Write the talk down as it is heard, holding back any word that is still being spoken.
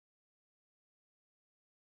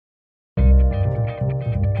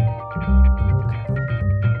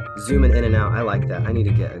zooming in and out. I like that. I need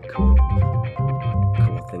to get a cool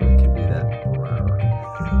thing that can do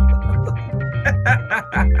that.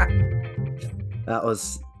 That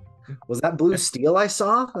was that blue steel I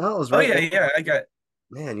saw? That was Oh right yeah, there. yeah, I got.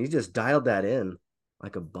 Man, you just dialed that in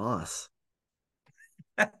like a boss.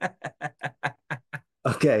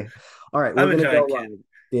 Okay. All right, we're I'm a gonna go giant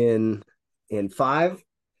kid. live in five,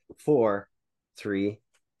 four, three,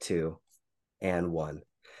 two, and one.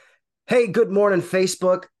 Hey, good morning,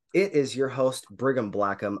 Facebook. It is your host, Brigham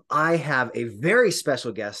Blackham. I have a very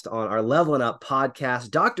special guest on our Leveling Up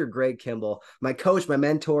podcast, Dr. Greg Kimble, my coach, my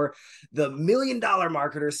mentor, the $1 million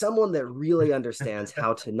marketer, someone that really understands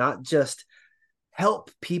how to not just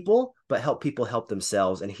help people, but help people help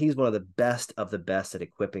themselves. And he's one of the best at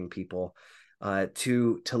equipping people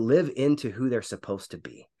to live into who they're supposed to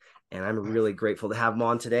be. And I'm really grateful to have him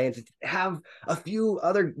on today and to have a few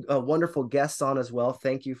other wonderful guests on as well.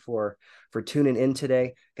 Thank you for tuning in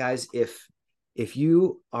today, guys. If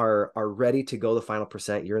you are ready to go the final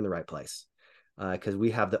percent, you're in the right place because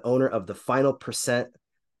we have the owner of the final percent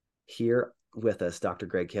here with us, Dr.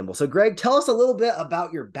 Greg Kimble. So, Greg, tell us a little bit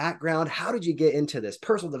about your background. How did you get into this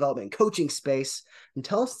personal development and coaching space? And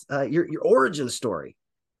tell us your origin story.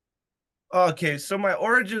 Okay, so my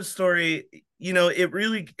origin story, it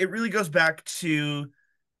really goes back to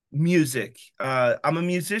music. I'm a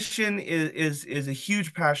musician is a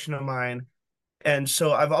huge passion of mine, and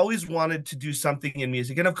so I've always wanted to do something in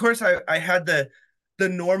music. And of course, I had the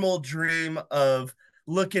normal dream of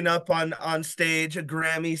looking up on stage, a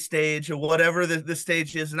Grammy stage, or whatever the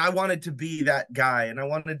stage is, and I wanted to be that guy, and I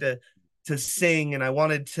wanted to sing, and I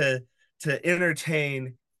wanted to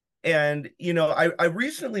entertain. And I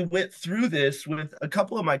recently went through this with a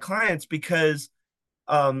couple of my clients because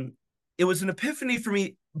um it was an epiphany for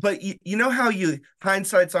me. But you know how you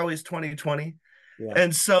hindsight's always 2020. Yeah.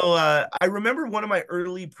 And so I remember one of my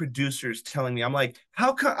early producers telling me, I'm like,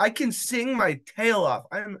 how come I can sing my tail off?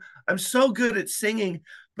 I'm so good at singing,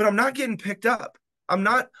 but I'm not getting picked up. I'm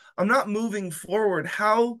not moving forward.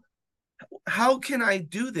 How can I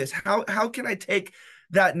do this? How can I take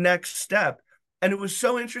that next step? And it was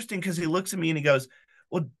so interesting because he looks at me and he goes,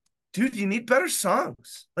 well, dude, you need better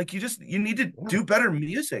songs. Like you need to Yeah. do better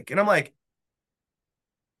music. And I'm like,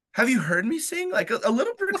 have you heard me sing? Like a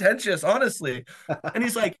little pretentious, honestly. And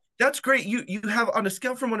he's like, that's great. You have on a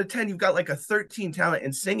scale from 1 to 10, you've got like a 13 talent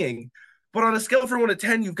in singing, but on a scale from 1 to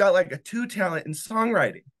 10, you've got like a 2 talent in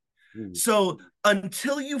songwriting. Mm. So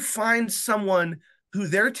until you find someone who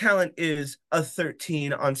their talent is a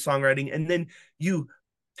 13 on songwriting, and then you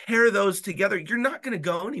pair those together, you're not going to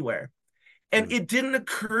go anywhere. And Mm. it didn't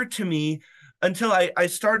occur to me until I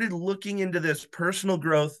started looking into this personal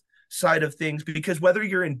growth side of things, because whether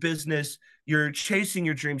you're in business, you're chasing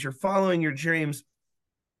your dreams, you're following your dreams,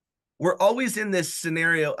 we're always in this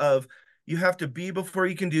scenario of you have to be before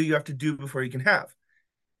you can do, you have to do before you can have.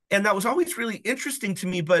 And that was always really interesting to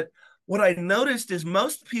me. But what I noticed is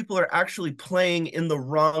most people are actually playing in the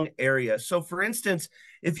wrong area. So, for instance,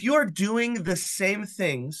 if you are doing the same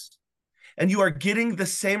things and you are getting the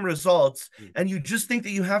same results Mm. and you just think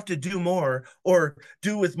that you have to do more or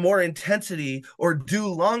do with more intensity or do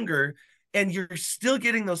longer and you're still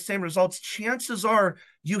getting those same results, chances are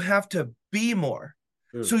you have to be more.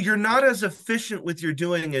 Mm. So you're not as efficient with your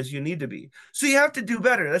doing as you need to be. So you have to do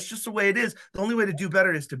better. That's just the way it is. The only way to do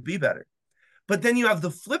better is to be better. But then you have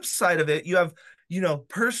the flip side of it. You have,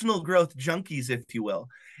 personal growth junkies, if you will.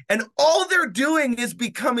 And all they're doing is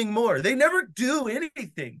becoming more. They never do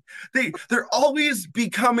anything. They're always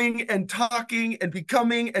becoming and talking and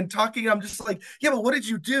becoming and talking. I'm just like, yeah, but what did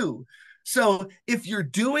you do? So if you're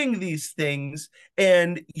doing these things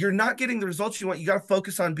and you're not getting the results you want, you got to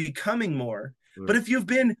focus on becoming more. But Mm. if you've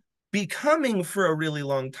been becoming for a really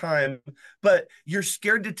long time, but you're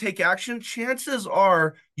scared to take action, chances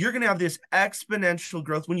are you're going to have this exponential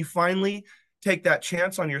growth when you finally take that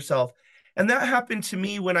chance on yourself. And that happened to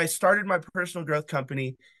me when I started my personal growth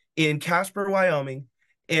company in Casper, Wyoming.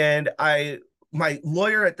 And my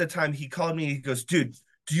lawyer at the time, he called me, he goes, dude,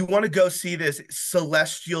 do you want to go see this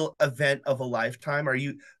celestial event of a lifetime? Are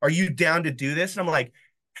you down to do this? And I'm like,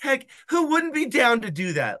 heck, who wouldn't be down to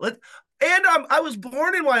do that? I was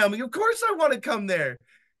born in Wyoming. Of course I want to come there.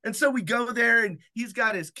 And so we go there and he's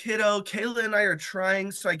got his kiddo. Kayla and I are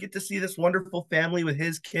trying. So I get to see this wonderful family with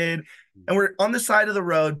his kid. And we're on the side of the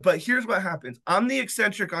road. But here's what happens. I'm the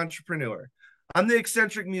eccentric entrepreneur. I'm the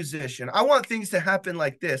eccentric musician. I want things to happen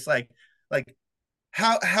like this. Like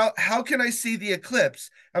how can I see the eclipse?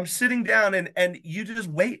 I'm sitting down and you just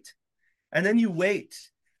wait. And then you wait.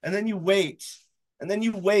 And then you wait. And then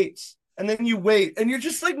you wait. And then you wait. And you're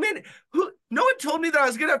just like, man, who no one told me that I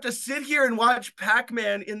was gonna have to sit here and watch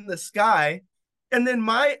Pac-Man in the sky. And then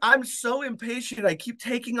I'm so impatient. I keep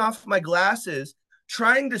taking off my glasses,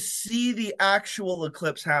 trying to see the actual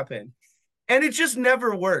eclipse happen. And it just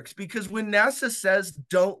never works, because when NASA says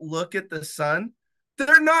don't look at the sun,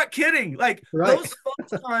 they're not kidding. Like, Right. those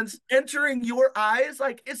photons entering your eyes,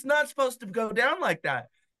 like, it's not supposed to go down like that.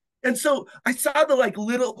 And so I saw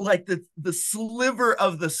the the sliver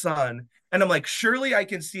of the sun, and I'm like, surely I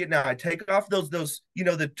can see it now. I take off those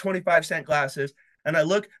the 25-cent glasses, and I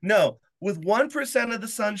look. No, with 1% of the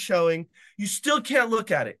sun showing, you still can't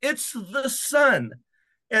look at it. It's the sun.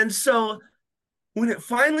 And so when it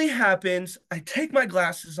finally happens, I take my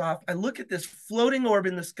glasses off. I look at this floating orb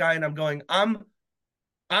in the sky, and I'm going, I'm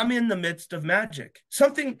in the midst of magic.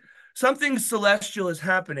 Something celestial is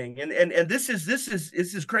happening. And this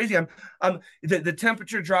is crazy. The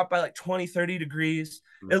temperature dropped by like 20, 30 degrees.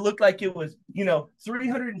 It looked like it was,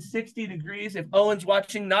 360 degrees. If Owen's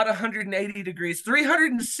watching, not 180 degrees,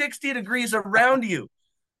 360 degrees around you.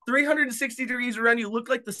 360 degrees around you. Looked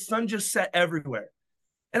like the sun just set everywhere.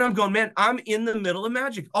 And I'm going, man, I'm in the middle of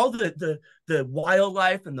magic. All the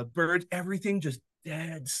wildlife and the birds, everything just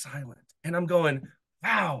dead silent. And I'm going,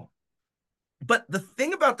 wow. But the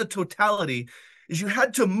thing about the totality is you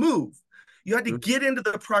had to move. You had to get into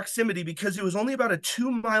the proximity, because it was only about a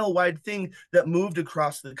 2-mile wide thing that moved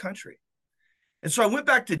across the country. And so I went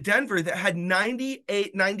back to Denver that had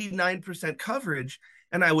 98, 99% coverage.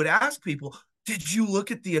 And I would ask people, did you look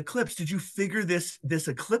at the eclipse? Did you figure this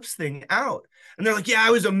eclipse thing out? And they're like, yeah,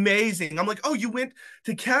 it was amazing. I'm like, oh, you went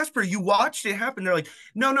to Casper, you watched it happen. They're like,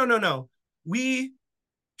 no. We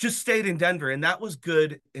just stayed in Denver, and that was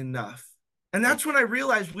good enough. And that's when I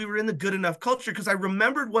realized we were in the good enough culture, because I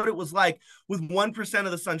remembered what it was like with 1%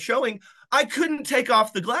 of the sun showing. I couldn't take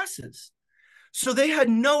off the glasses. So they had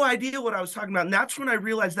no idea what I was talking about. And that's when I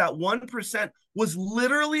realized that 1% was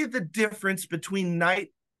literally the difference between night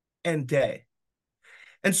and day.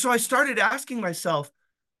 And so I started asking myself,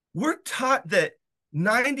 we're taught that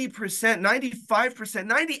 90%,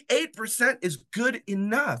 95%, 98% is good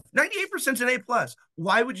enough. 98% is an A+.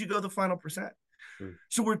 Why would you go the final percent?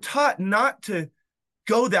 So we're taught not to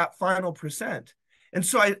go that final percent. And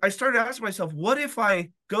so I started asking myself, what if I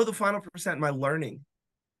go the final percent in my learning?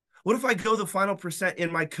 What if I go the final percent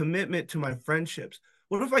in my commitment to my friendships?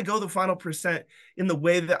 What if I go the final percent in the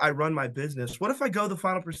way that I run my business? What if I go the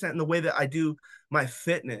final percent in the way that I do my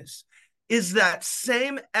fitness? Is that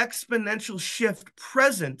same exponential shift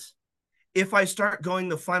present if I start going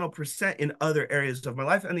the final percent in other areas of my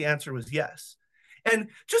life? And the answer was yes. And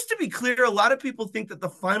just to be clear, a lot of people think that the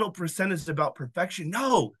final percent is about perfection.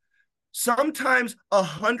 No, sometimes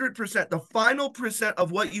 100%, the final percent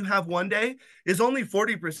of what you have one day is only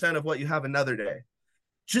 40% of what you have another day.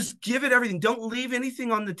 Just give it everything. Don't leave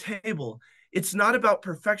anything on the table. It's not about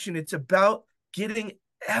perfection. It's about getting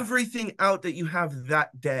everything out that you have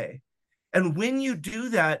that day. And when you do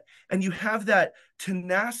that, and you have that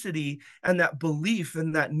tenacity and that belief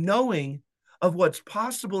and that knowing of what's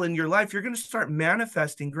possible in your life, you're going to start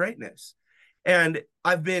manifesting greatness. And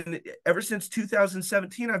ever since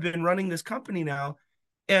 2017, I've been running this company now,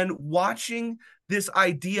 and watching this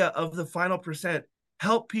idea of the final percent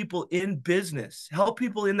help people in business, help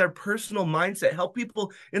people in their personal mindset, help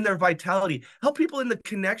people in their vitality, help people in the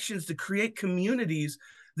connections to create communities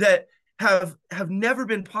that have never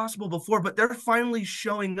been possible before, but they're finally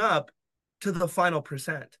showing up to the final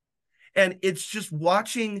percent. And it's just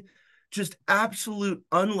watching just absolute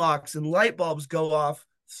unlocks and light bulbs go off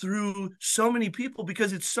through so many people,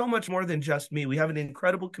 because it's so much more than just me. We have an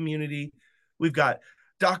incredible community. We've got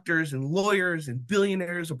doctors and lawyers and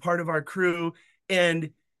billionaires a part of our crew. And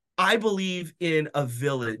I believe in a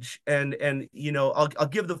village. And I'll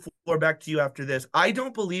give the floor back to you after this. I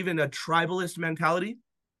don't believe in a tribalist mentality,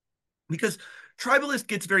 because tribalist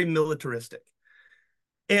gets very militaristic.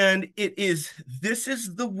 And this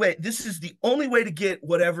is the only way to get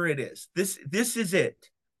whatever it is. This is it.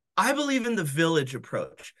 I believe in the village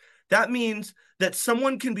approach. That means that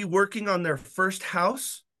someone can be working on their first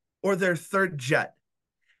house or their third jet,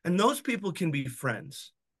 and those people can be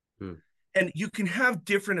friends. And you can have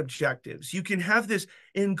different objectives. You can have this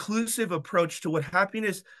inclusive approach to what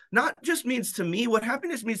happiness not just means to me. What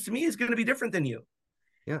happiness means to me is going to be different than you.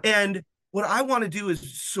 Yeah. And what I want to do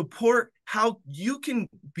is support how you can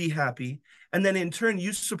be happy. And then in turn,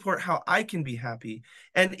 you support how I can be happy.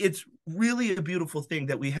 And it's really a beautiful thing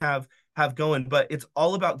that we have going, but it's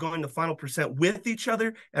all about going the final percent with each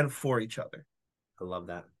other and for each other. I love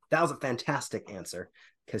that. That was a fantastic answer,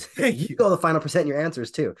 because you go the final percent in your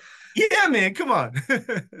answers too. Yeah, man, come on.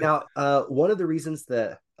 Now, one of the reasons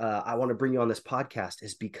that I want to bring you on this podcast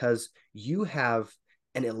is because you have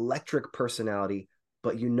an electric personality,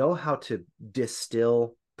 but you know how to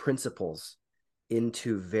distill principles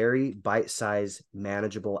into very bite-sized,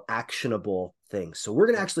 manageable, actionable things. So we're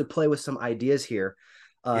going to actually play with some ideas here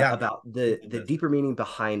about the deeper meaning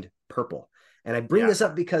behind purple. And I bring this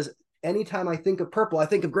up because anytime I think of purple, I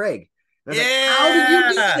think of Greg. And I was like, how did you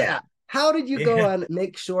do that? How did you go and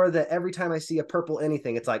make sure that every time I see a purple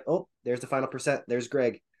anything, it's like, oh, there's the final percent. There's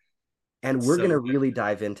Greg. And we're going to really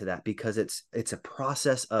dive into that because it's a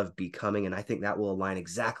process of becoming. And I think that will align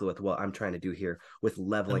exactly with what I'm trying to do here with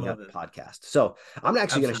Leveling Up podcast. So I'm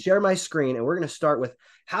actually going to share my screen and we're going to start with,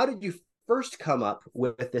 how did you first come up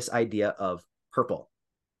with this idea of purple?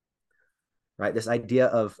 Right? This idea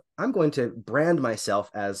of, I'm going to brand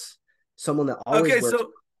myself as someone that always works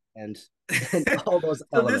and all those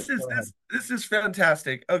elements. This is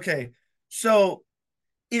fantastic. Okay. So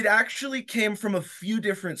it actually came from a few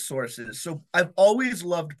different sources. So I've always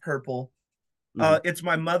loved purple. It's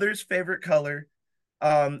my mother's favorite color.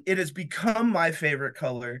 It has become my favorite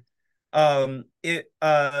color. My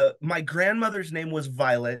grandmother's name was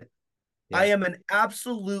Violet. Yeah. I am an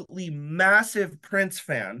absolutely massive Prince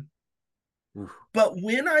fan. Oof. But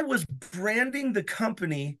when I was branding the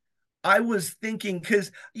company, I was thinking,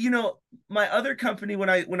 because my other company, when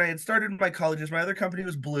I had started my colleges, my other company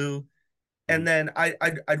was blue. And then I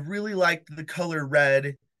really liked the color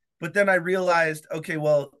red, but then I realized, okay,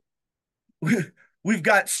 well, we've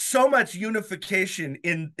got so much unification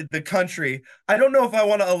in the country. I don't know if I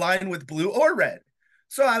want to align with blue or red.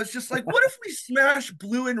 So I was just like, what if we smash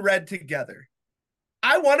blue and red together?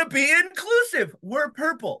 I want to be inclusive. We're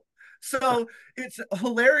purple. So it's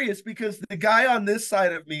hilarious because the guy on this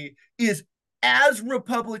side of me is as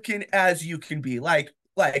Republican as you can be. Like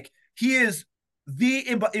he is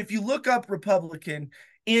if you look up Republican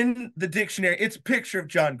in the dictionary, it's a picture of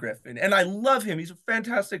John Griffin. And I love him. He's a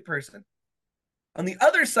fantastic person. On the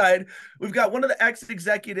other side, we've got one of the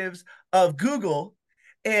ex-executives of Google,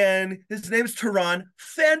 and his name's Tehran.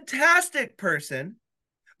 Fantastic person.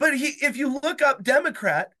 But if you look up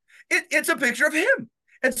Democrat, it's a picture of him.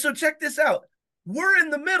 And so check this out. We're in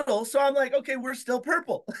the middle. So I'm like, okay, we're still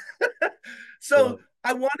purple. So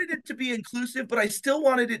I wanted it to be inclusive, but I still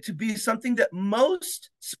wanted it to be something that most,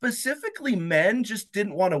 specifically men, just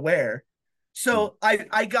didn't want to wear. So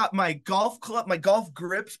I got my golf club, my golf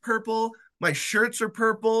grips purple. My shirts are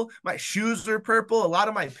purple. My shoes are purple. A lot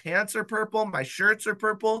of my pants are purple. My shirts are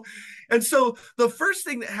purple. And so the first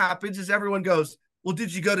thing that happens is everyone goes, well,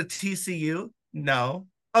 did you go to TCU? No.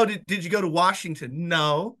 Oh, did you go to Washington?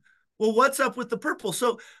 No. Well, what's up with the purple?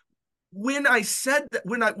 So when I said that,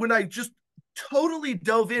 when I just totally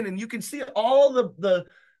dove in, and you can see all the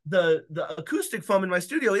acoustic foam in my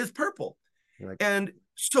studio is purple. And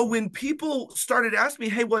so when people started asking me,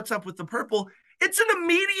 hey, what's up with the purple? It's an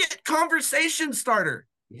immediate conversation starter.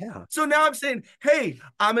 Yeah. So now I'm saying, hey,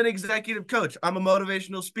 I'm an executive coach. I'm a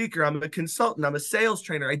motivational speaker. I'm a consultant. I'm a sales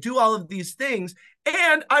trainer. I do all of these things,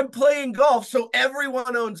 and I'm playing golf. So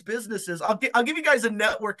everyone owns businesses. I'll give you guys a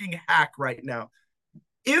networking hack right now.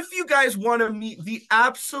 If you guys want to meet the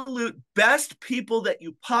absolute best people that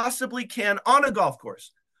you possibly can on a golf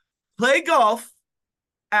course, play golf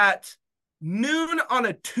at noon on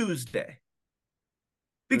a Tuesday.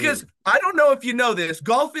 Because I don't know if you know this,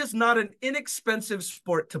 golf is not an inexpensive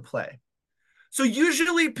sport to play. So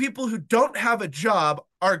usually people who don't have a job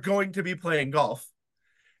are going to be playing golf.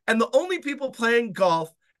 And the only people playing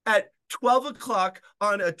golf at 12 o'clock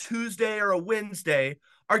on a Tuesday or a Wednesday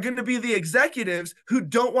are going to be the executives who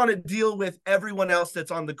don't want to deal with everyone else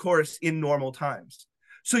that's on the course in normal times.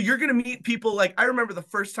 So you're going to meet people like, I remember the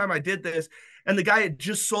first time I did this, and the guy had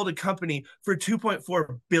just sold a company for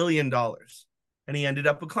 $2.4 billion. And he ended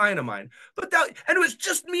up a client of mine. And it was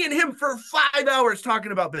just me and him for 5 hours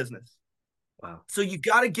talking about business. Wow. So you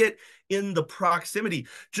got to get in the proximity.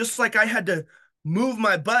 Just like I had to move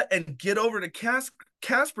my butt and get over to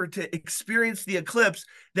Casper to experience the eclipse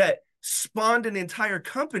that spawned an entire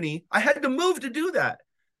company, I had to move to do that.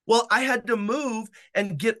 Well, I had to move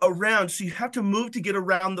and get around. So you have to move to get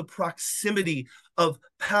around the proximity of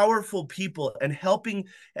powerful people and helping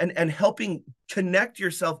connect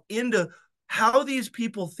yourself into how these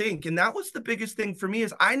people think. And that was the biggest thing for me,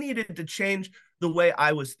 is I needed to change the way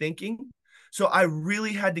I was thinking. So I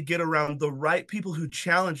really had to get around the right people who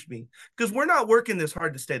challenged me, because we're not working this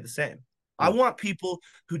hard to stay the same. I want people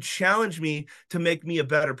who challenge me to make me a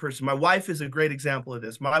better person. My wife is a great example of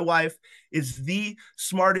this. My wife is the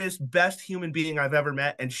smartest, best human being I've ever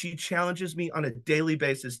met, and she challenges me on a daily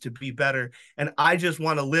basis to be better. And I just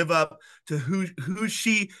want to live up to who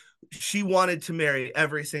she wanted to marry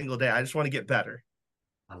every single day. I just want to get better.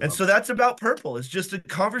 I And love so that's about Purple. It's just a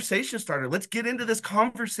conversation starter. Let's get into this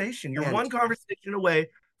conversation. You're one conversation away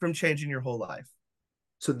from changing your whole life.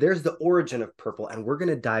 So there's the origin of P.U.R.P.L.E, and we're going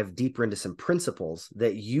to dive deeper into some principles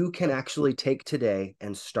that you can actually take today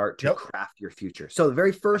and start to craft your future. So the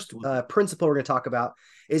very first principle we're going to talk about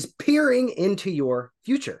is peering into your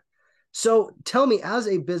future. So tell me, as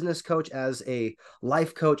a business coach, as a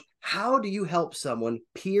life coach, how do you help someone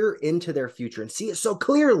peer into their future and see it so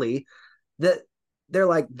clearly that they're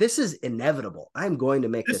like, this is inevitable. I'm going to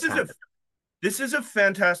make this happen? This is a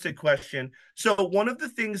fantastic question. So one of the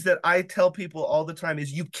things that I tell people all the time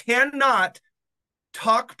is you cannot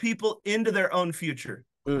talk people into their own future.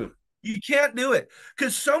 You can't do it,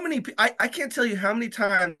 because so many I can't tell you how many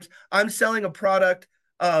times I'm selling a product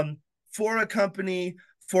for a company,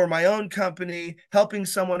 for my own company, helping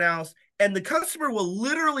someone else, and the customer will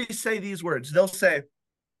literally say these words. They'll say,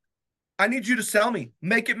 I need you to sell me.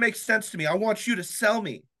 Make it make sense to me. I want you to sell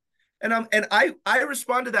me. And I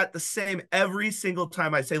respond to that the same every single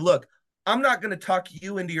time. I say, look, I'm not going to talk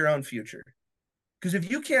you into your own future, because if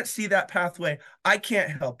you can't see that pathway, I can't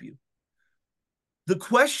help you. The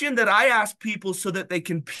question that I ask people so that they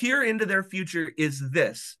can peer into their future is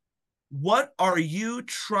this: what are you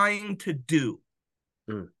trying to do?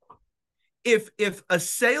 If a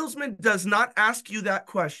salesman does not ask you that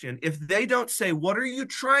question, if they don't say, what are you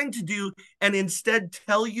trying to do, and instead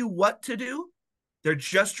tell you what to do, they're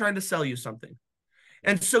just trying to sell you something.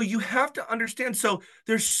 And so you have to understand. So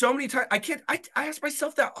there's so many times I ask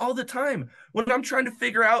myself that all the time when I'm trying to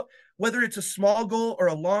figure out whether it's a small goal or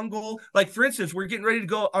a long goal. Like, for instance, we're getting ready to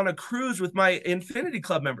go on a cruise with my Infinity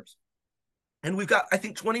Club members. And we've got, I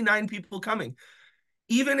think, 29 people coming.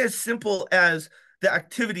 Even as simple as the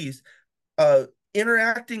activities,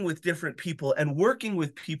 interacting with different people and working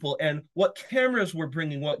with people, and what cameras we're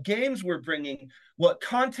bringing, what games we're bringing, what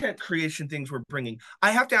content creation things we're bringing.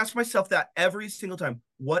 I have to ask myself that every single time.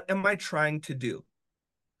 What am I trying to do?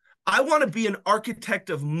 I want to be an architect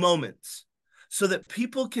of moments so that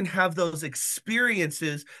people can have those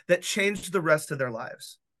experiences that change the rest of their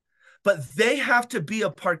lives. But they have to be a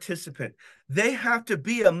participant. They have to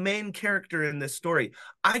be a main character in this story.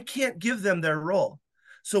 I can't give them their role.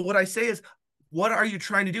 So what I say is, what are you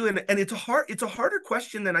trying to do? And it's a harder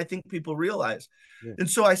question than I think people realize. Yeah. And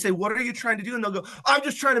so I say, what are you trying to do? And they'll go, I'm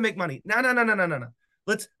just trying to make money. No.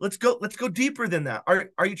 Let's go deeper than that.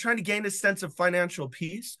 Are you trying to gain a sense of financial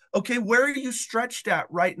peace? Okay, where are you stretched at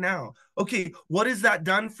right now? Okay, what has that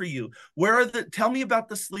done for you? Tell me about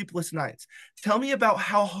the sleepless nights. Tell me about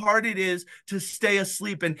how hard it is to stay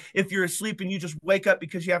asleep. And if you're asleep and you just wake up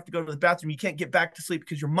because you have to go to the bathroom, you can't get back to sleep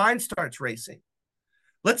because your mind starts racing.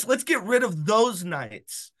 Let's get rid of those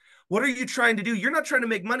nights. What are you trying to do? You're not trying to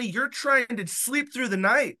make money. You're trying to sleep through the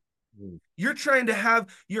night. You're trying to have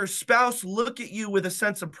your spouse look at you with a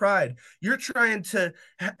sense of pride. You're trying to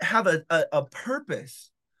have a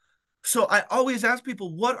purpose. So I always ask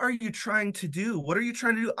people, what are you trying to do? What are you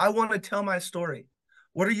trying to do? I want to tell my story.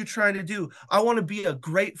 What are you trying to do? I want to be a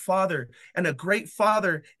great father. And a great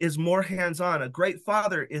father is more hands-on. A great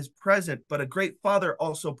father is present, but a great father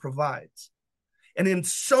also provides. And in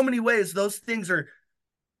so many ways, those things are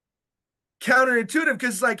counterintuitive,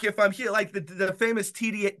 because, like, if I'm here, like the famous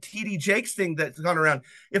TD Jakes thing that's gone around,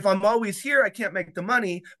 if I'm always here, I can't make the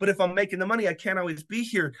money. But if I'm making the money, I can't always be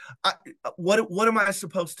here. What am I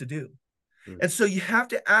supposed to do? And so you have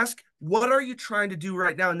to ask, what are you trying to do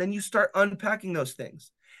right now? And then you start unpacking those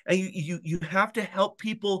things. And you have to help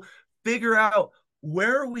people figure out,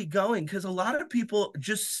 where are we going? Because a lot of people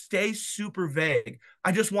just stay super vague.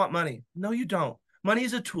 I just want money. No, you don't. Money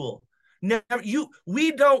is a tool.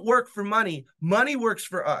 We don't work for money. Money works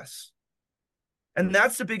for us. And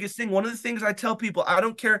that's the biggest thing. One of the things I tell people, I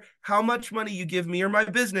don't care how much money you give me or my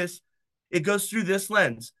business, it goes through this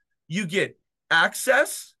lens. You get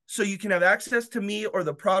access, so you can have access to me or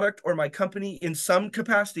the product or my company in some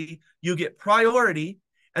capacity. You get priority,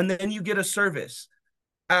 and then you get a service.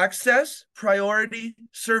 Access, priority,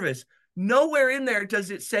 service. Nowhere in there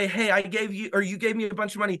does it say, hey, you gave me a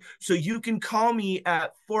bunch of money so you can call me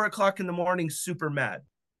at 4:00 in the morning super mad.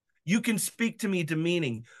 You can speak to me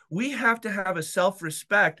demeaning. We have to have a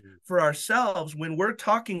self-respect for ourselves when we're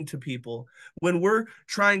talking to people, when we're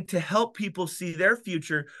trying to help people see their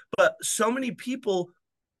future. But so many people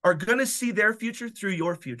are going to see their future through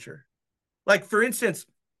your future. Like, for instance,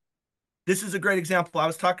 this is a great example. I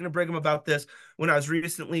was talking to Brigham about this when I was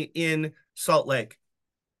recently in Salt Lake.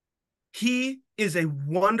 He is a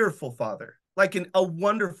wonderful father, a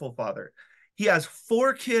wonderful father. He has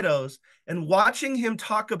 4 kiddos, and watching him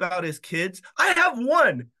talk about his kids, I have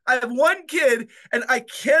one kid, and I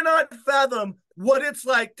cannot fathom what it's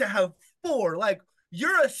like to have 4. Like,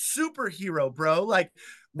 you're a superhero, bro. Like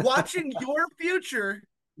watching your future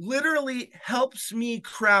literally helps me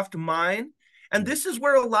craft mine. And this is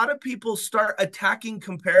where a lot of people start attacking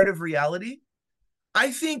comparative reality.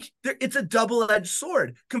 I think it's a double-edged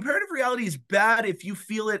sword. Comparative reality is bad if you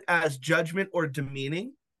feel it as judgment or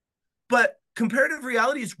demeaning, but comparative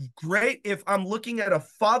reality is great if I'm looking at a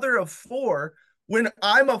father of four when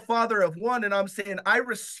I'm a father of one and I'm saying, I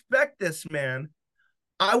respect this man.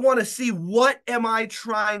 I want to see what am I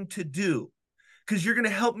trying to do? Because you're going to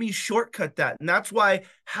help me shortcut that. And that's why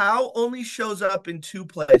how only shows up in two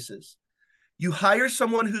places. You hire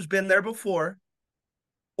someone who's been there before,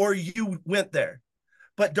 or you went there.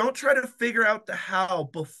 But don't try to figure out the how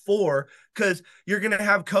before, because you're going to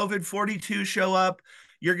have COVID 42 show up.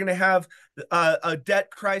 You're going to have a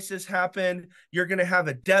debt crisis happen. You're going to have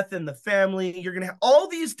a death in the family. You're going to have all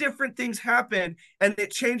these different things happen, and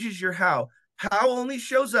it changes your how. How only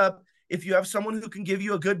shows up if you have someone who can give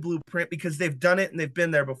you a good blueprint because they've done it and they've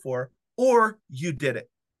been there before, or you did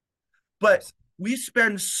it. But we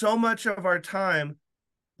spend so much of our time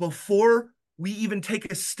before we even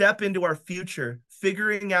take a step into our future,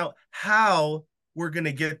 figuring out how we're going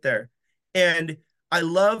to get there. And I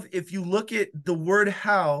love, if you look at the word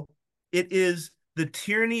how, it is the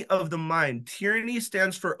tyranny of the mind. Tyranny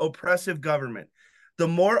stands for oppressive government. The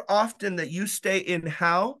more often that you stay in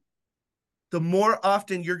how, the more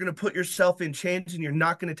often you're going to put yourself in change and you're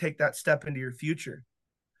not going to take that step into your future.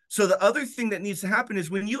 So the other thing that needs to happen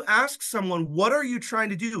is when you ask someone, what are you trying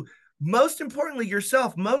to do? Most importantly,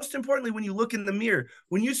 yourself, most importantly, when you look in the mirror,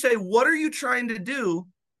 when you say, what are you trying to do?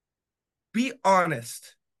 Be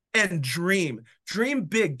honest and dream. Dream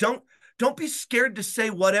big. Don't be scared to say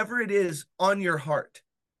whatever it is on your heart.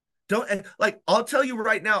 Don't, like, I'll tell you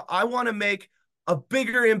right now, I want to make a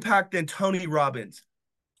bigger impact than Tony Robbins.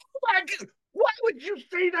 Why would you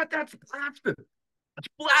say that? That's blasphemy. That's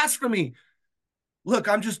blasphemy. Look,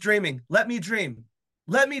 I'm just dreaming. Let me dream.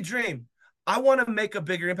 Let me dream. I want to make a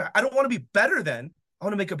bigger impact. I don't want to be better than. I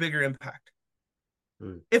want to make a bigger impact.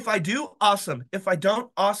 If I do, awesome. If I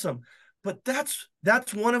don't, awesome. But that's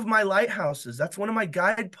one of my lighthouses. That's one of my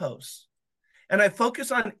guideposts. And I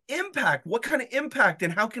focus on impact. What kind of impact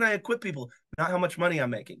and how can I equip people? Not how much money I'm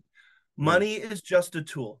making. Money is just a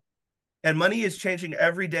tool. And money is changing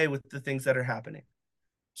every day with the things that are happening.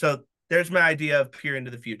 So there's my idea of peer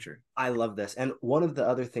into the future. I love this. And one of the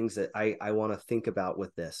other things that I want to think about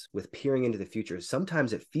with this, with peering into the future, is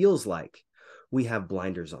sometimes it feels like we have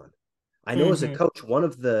blinders on. I know as a coach, one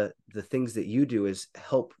of the things that you do is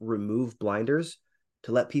help remove blinders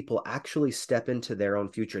to let people actually step into their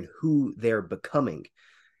own future and who they're becoming.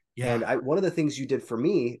 Yeah. And one of the things you did for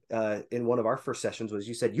me in one of our first sessions was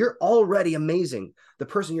you said, you're already amazing. The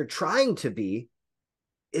person you're trying to be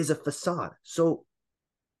is a facade. So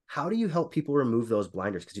how do you help people remove those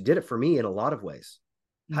blinders? Because you did it for me in a lot of ways.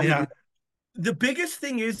 How do you do that? The biggest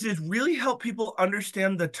thing is really help people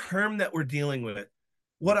understand the term that we're dealing with.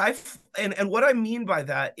 What what I mean by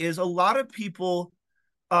that is a lot of people,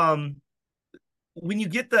 when you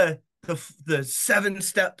get the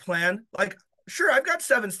 7-step plan, like, sure, I've got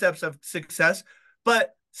 7 steps of success,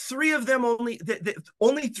 but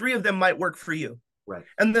only 3 of them might work for you. Right.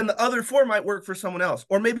 And then the other 4 might work for someone else,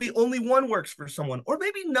 or maybe only 1 works for someone, or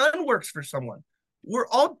maybe none works for someone. We're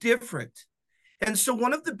all different. And so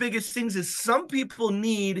one of the biggest things is some people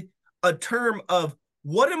need a term of,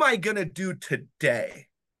 what am I going to do today?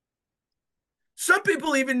 Some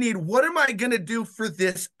people even need, what am I going to do for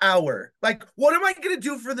this hour? Like, what am I going to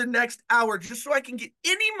do for the next hour just so I can get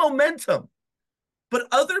any momentum? But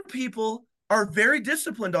other people are very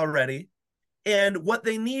disciplined already. And what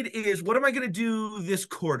they need is, what am I going to do this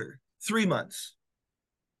quarter, 3 months?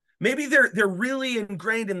 Maybe they're really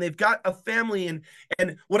ingrained and they've got a family.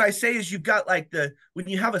 And what I say is, you've got like when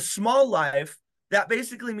you have a small life, that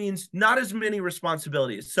basically means not as many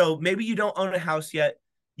responsibilities. So maybe you don't own a house yet.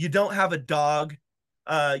 You don't have a dog.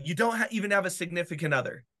 You don't even have a significant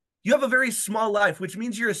other. You have a very small life, which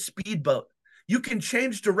means you're a speedboat. You can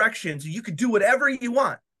change directions. You can do whatever you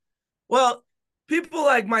want. Well, people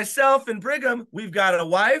like myself and Brigham, we've got a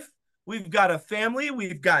wife, we've got a family,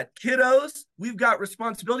 we've got kiddos, we've got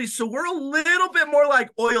responsibilities. So we're a little bit more like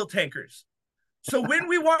oil tankers. So when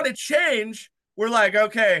we want to change, we're like,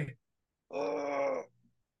 okay,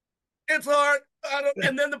 it's hard.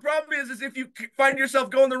 And then the problem is if you find yourself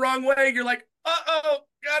going the wrong way, you're like,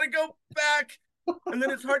 gotta go back. And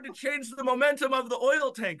then it's hard to change the momentum of the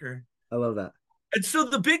oil tanker. I love that. And so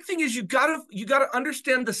the big thing is you gotta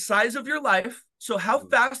understand the size of your life. So how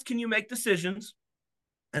fast can you make decisions?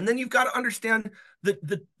 And then you've got to understand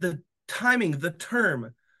the timing, the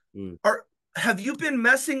term. have you been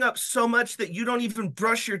messing up so much that you don't even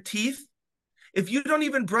brush your teeth? If you don't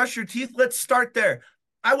even brush your teeth, let's start there.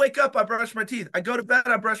 I wake up, I brush my teeth. I go to bed,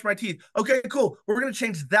 I brush my teeth. Okay, cool. We're going to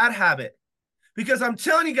change that habit. Because I'm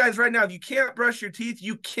telling you guys right now, if you can't brush your teeth,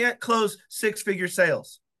 you can't close six-figure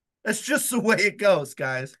sales. That's just the way it goes,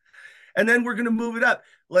 guys. And then we're going to move it up,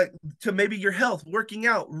 like to maybe your health, working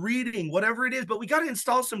out, reading, whatever it is. But we got to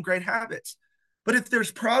install some great habits. But if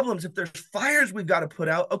there's problems, if there's fires we've got to put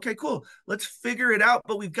out, okay, cool. Let's figure it out.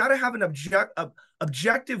 But we've got to have an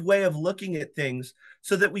objective way of looking at things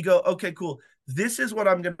so that we go, okay, cool. This is what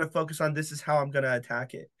I'm going to focus on. This is how I'm going to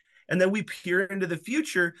attack it. And then we peer into the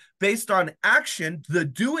future based on action, the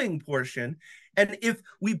doing portion. And if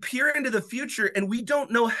we peer into the future and we don't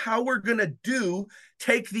know how we're going to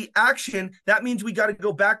take the action, that means we got to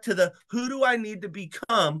go back to the who do I need to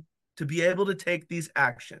become to be able to take these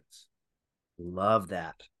actions. Love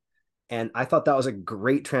that. And I thought that was a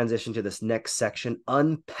great transition to this next section,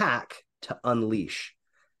 unpack to unleash.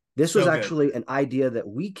 This was actually an idea that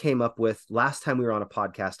we came up with last time we were on a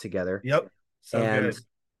podcast together. Yep. And good.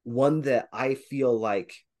 One that I feel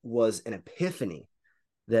like was an epiphany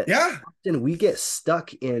that often we get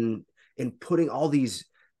stuck in putting all these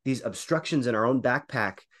obstructions in our own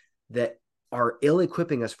backpack that are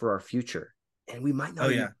ill-equipping us for our future. And we might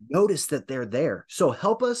not even notice that they're there. So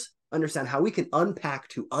help us understand how we can unpack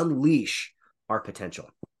to unleash our potential.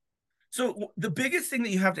 So the biggest thing that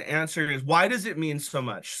you have to answer is, why does it mean so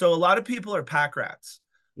much? So a lot of people are pack rats.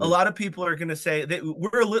 A lot of people are going to say that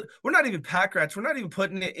we're not even pack rats. We're not even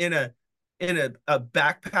putting it in a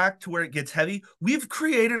backpack to where it gets heavy. We've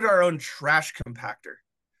created our own trash compactor.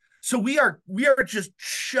 So we are just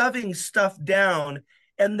shoving stuff down.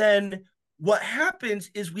 And then what happens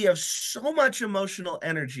is we have so much emotional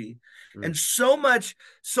energy and so much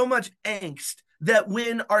angst that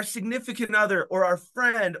when our significant other or our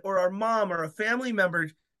friend or our mom or a family member,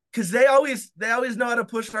 because they always know how to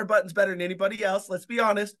push our buttons better than anybody else, let's be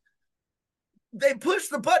honest, they push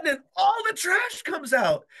the button and all the trash comes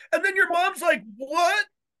out. And then your mom's like, what?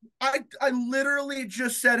 I literally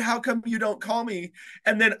just said, how come you don't call me?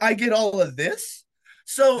 And then I get all of this.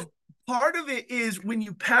 So part of it is when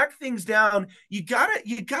you pack things down, you gotta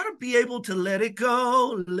be able to let it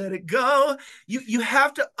go. You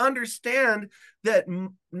have to understand that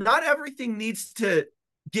not everything needs to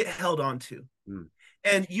get held onto.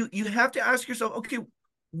 And you have to ask yourself, okay,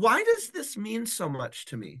 why does this mean so much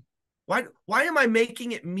to me? Why am I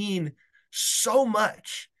making it mean so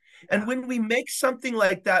much? And when we make something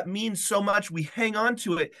like that mean so much, we hang on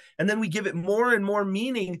to it, and then we give it more and more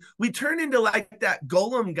meaning. We turn into like that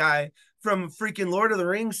Golem guy from freaking Lord of the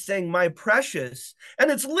Rings saying, my precious. And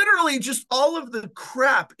it's literally just all of the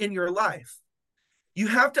crap in your life. You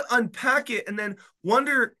have to unpack it and then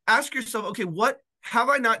ask yourself, okay, what have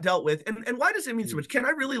I not dealt with? And why does it mean so much? Can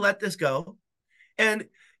I really let this go? And,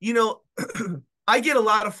 I get a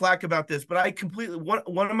lot of flack about this, but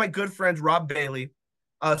one of my good friends, Rob Bailey,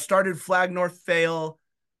 started Flag North Fail.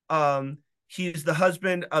 He's the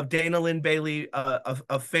husband of Dana Lynn Bailey,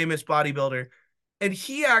 a famous bodybuilder. And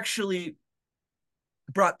he actually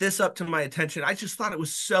brought this up to my attention. I just thought it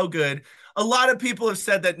was so good. A lot of people have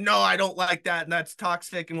said that, no, I don't like that, and that's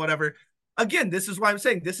toxic and whatever. Again, this is why I'm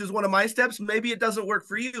saying this is one of my steps. Maybe it doesn't work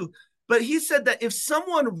for you. But he said that if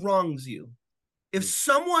someone wrongs you,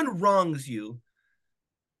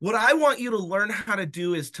 what I want you to learn how to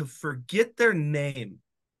do is to forget their name.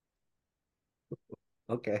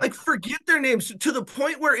 Okay. Like, forget their names to the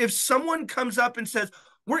point where if someone comes up and says,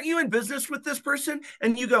 weren't you in business with this person?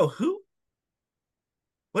 And you go, who?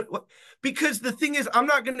 What? Because the thing is, I'm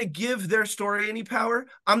not going to give their story any power.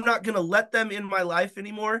 I'm not going to let them in my life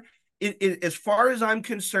anymore. As far as I'm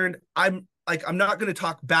concerned, I'm not going to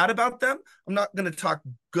talk bad about them. I'm not going to talk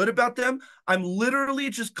good about them. I'm literally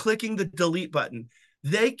just clicking the delete button.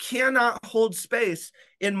 They cannot hold space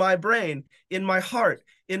in my brain, in my heart,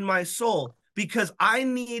 in my soul, because I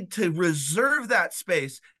need to reserve that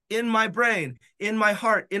space in my brain, in my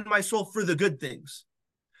heart, in my soul for the good things.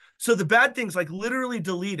 So the bad things, like, literally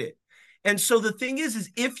delete it. And so the thing is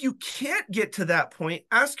if you can't get to that point,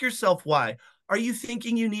 ask yourself why. Are you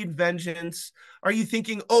thinking you need vengeance? Are you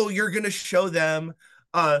thinking, oh, you're going to show them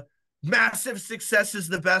massive success is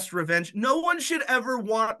the best revenge? No one should ever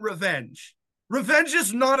want revenge. Revenge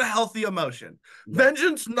is not a healthy emotion. No.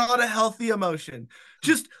 Vengeance, not a healthy emotion.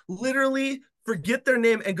 Just literally forget their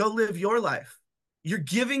name and go live your life. You're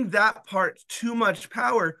giving that part too much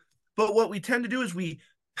power. But what we tend to do is we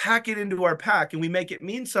pack it into our pack and we make it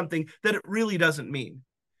mean something that it really doesn't mean.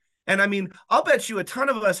 And I mean, I'll bet you a ton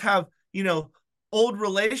of us have, old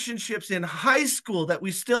relationships in high school that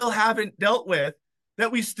we still haven't dealt with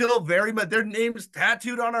that we still very much, their names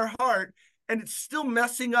tattooed on our heart, and it's still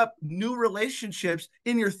messing up new relationships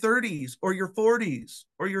in your 30s or your 40s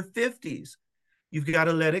or your 50s. You've got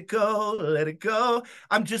to let it go, let it go.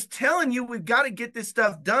 I'm just telling you, we've got to get this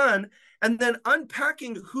stuff done, and then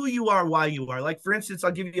unpacking who you are, why you are. Like, for instance,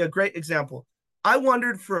 I'll give you a great example. I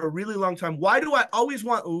wondered for a really long time, why do I always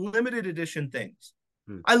want limited edition things?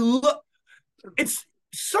 I look, it's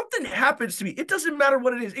something happens to me. It doesn't matter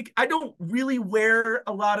what it is. I don't really wear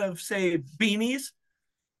a lot of, say, beanies.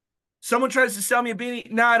 Someone tries to sell me a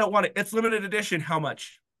beanie. No, I don't want it. It's limited edition. How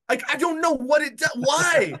much? Like, I don't know what it does.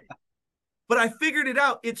 Why? But I figured it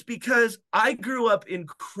out. It's because I grew up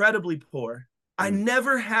incredibly poor. I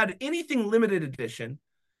never had anything limited edition.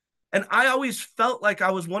 And I always felt like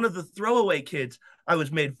I was one of the throwaway kids. I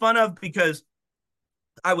was made fun of because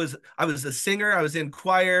I was a singer. I was in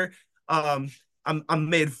choir. I'm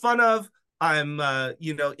made fun of. I'm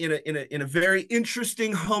in a very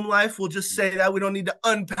interesting home life. We'll just say that. We don't need to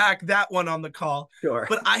unpack that one on the call. Sure.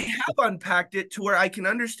 But I have unpacked it to where I can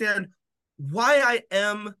understand why I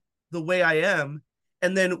am the way I am,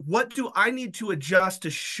 and then what do I need to adjust to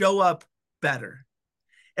show up better.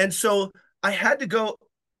 And so I had to go,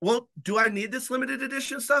 well, do I need this limited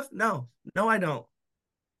edition stuff? No, I don't.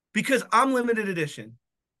 Because I'm limited edition.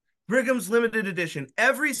 Brigham's limited edition.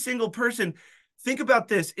 Every single person, think about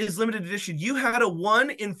this, is limited edition. You had a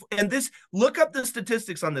 1 in, and this, look up the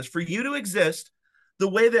statistics on this. For you to exist the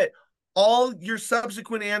way that all your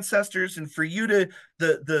subsequent ancestors, and for you to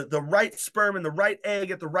the right sperm and the right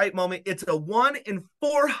egg at the right moment, it's a 1 in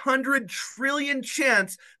 400 trillion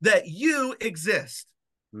chance that you exist.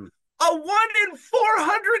 A 1 in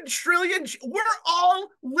 400 trillion. We're all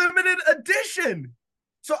limited edition.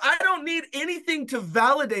 So I don't need anything to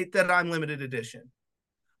validate that I'm limited edition.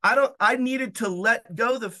 I needed to let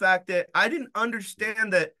go the fact that I didn't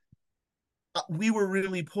understand that we were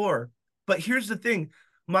really poor. But here's the thing.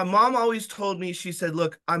 My mom always told me, she said,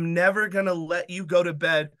 look, I'm never going to let you go to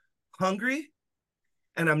bed hungry,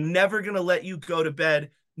 and I'm never going to let you go to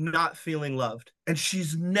bed not feeling loved. And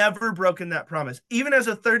she's never broken that promise. Even as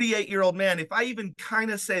a 38-year-old man, if I even kind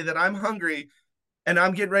of say that I'm hungry and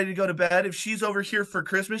I'm getting ready to go to bed, if she's over here for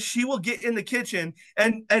Christmas, she will get in the kitchen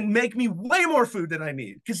and make me way more food than I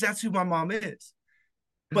need, because that's who my mom is.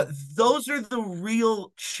 But those are the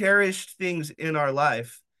real cherished things in our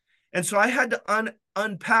life. And so I had to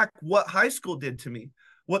unpack what high school did to me,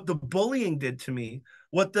 what the bullying did to me,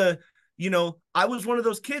 what the, I was one of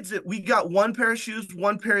those kids that we got 1 pair of shoes,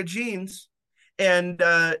 1 pair of jeans, and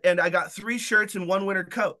I got 3 shirts and 1 winter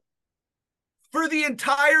coat for the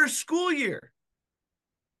entire school year.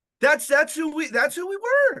 That's who we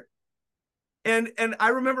were. And I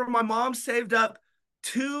remember my mom saved up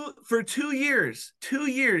for 2 years. 2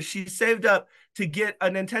 years she saved up to get a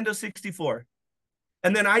Nintendo 64.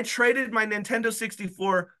 And then I traded my Nintendo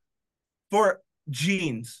 64 for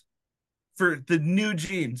jeans, for the new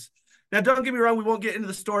jeans. Now, don't get me wrong, we won't get into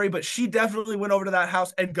the story, but she definitely went over to that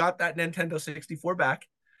house and got that Nintendo 64 back.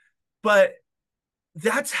 But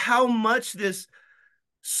that's how much this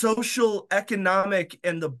social, economic,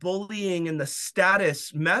 and the bullying and the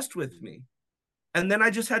status messed with me. And then I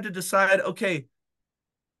just had to decide, okay,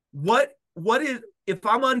 what is, if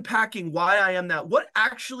I'm unpacking why I am that, what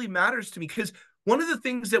actually matters to me? Because one of the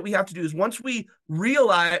things that we have to do is once we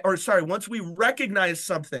recognize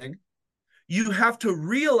something, you have to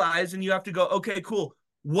realize and you have to go, okay, cool.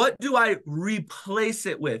 What do I replace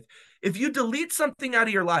it with? If you delete something out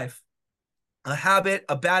of your life, a habit,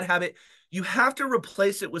 a bad habit, you have to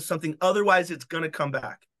replace it with something. Otherwise, it's going to come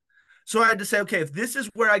back. So I had to say, okay, if this is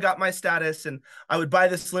where I got my status, and I would buy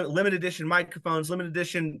this limited edition microphones, limited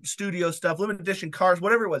edition studio stuff, limited edition cars,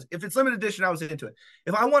 whatever it was. If it's limited edition, I was into it.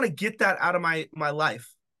 If I want to get that out of my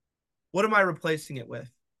life, what am I replacing it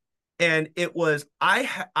with? And it was,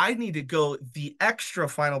 I need to go the extra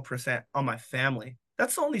final percent on my family.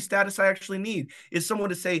 That's the only status I actually need, is someone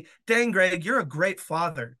to say, dang, Greg, you're a great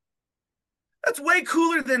father. That's way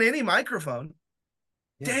cooler than any microphone.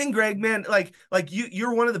 Yeah. Dang, Greg, man, like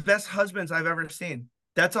you're one of the best husbands I've ever seen.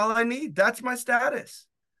 That's all I need. That's my status.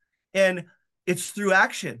 And it's through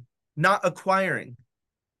action, not acquiring.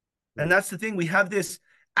 And that's the thing. We have this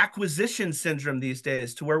acquisition syndrome these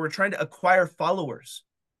days, to where we're trying to acquire followers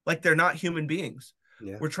like they're not human beings.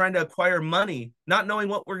 Yeah. We're trying to acquire money, not knowing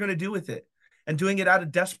what we're going to do with it, and doing it out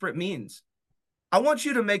of desperate means. I want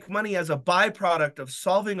you to make money as a byproduct of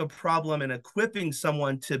solving a problem and equipping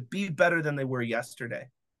someone to be better than they were yesterday.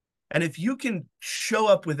 And if you can show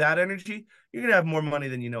up with that energy, you're going to have more money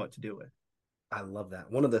than you know what to do with. I love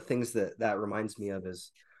that. One of the things that reminds me of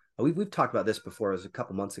is we've talked about this before, it was a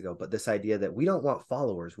couple months ago, but this idea that we don't want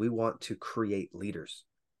followers, we want to create leaders.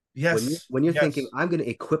 Yes. When you're thinking, Yes. I'm going to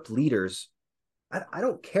equip leaders, I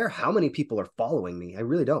don't care how many people are following me. I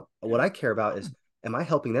really don't. What I care about is, am I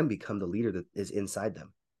helping them become the leader that is inside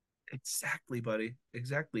them? Exactly, buddy.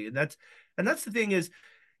 Exactly. And that's the thing is,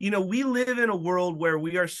 we live in a world where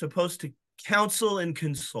we are supposed to counsel and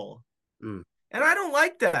console. Mm. And I don't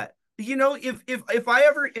like that. If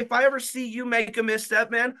I ever see you make a misstep,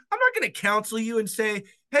 man, I'm not gonna counsel you and say,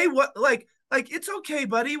 hey, what like it's okay,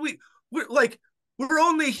 buddy. We're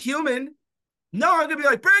only human. No, I'm gonna be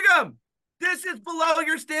like, Brigham, this is below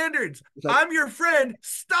your standards. It's like, I'm your friend.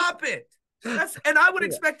 Stop it. And I would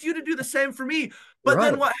expect you to do the same for me. But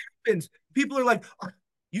then right. what happens? People are like, oh,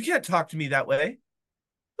 you can't talk to me that way.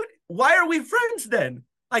 But why are we friends then?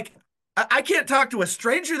 Like, I can't talk to a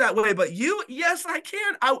stranger that way, but you, yes, I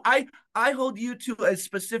can. I hold you to a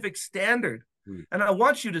specific standard, Mm. and I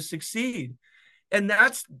want you to succeed. And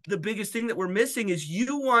that's the biggest thing that we're missing is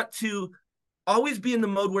you want to always be in the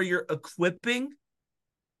mode where you're equipping.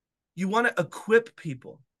 You want to equip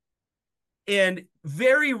people. And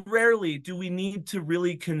very rarely do we need to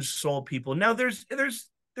really console people. Now there's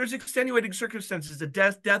extenuating circumstances, a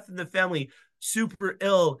death in the family, super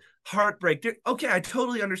ill, heartbreak. Okay, I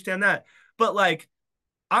totally understand that. But like,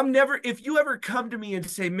 if you ever come to me and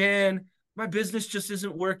say, man, my business just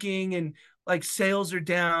isn't working and like sales are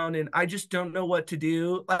down and I just don't know what to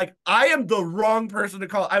do, like, I am the wrong person to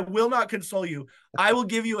call. I will not console you. I will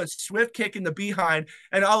give you a swift kick in the behind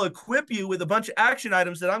and I'll equip you with a bunch of action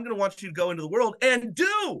items that I'm going to want you to go into the world and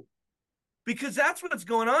do, because that's what's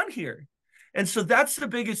going on here. And so that's the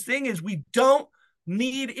biggest thing is we don't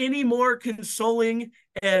need any more consoling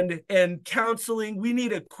and counseling. We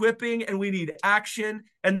need equipping and we need action,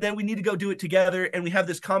 and then we need to go do it together, and we have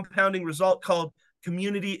this compounding result called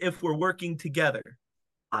community if we're working together.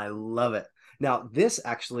 I love it. Now, this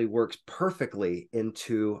actually works perfectly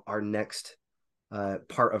into our next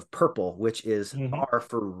part of Purple, which is Mm-hmm. R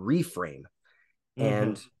for reframe Mm-hmm.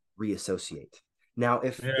 and reassociate. Now,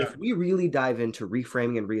 Yeah. if we really dive into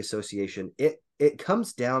reframing and reassociation, it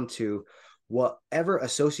comes down to whatever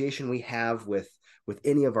association we have with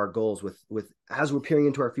any of our goals, with as we're peering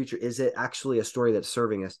into our future, is it actually a story that's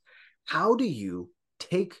serving us? How do you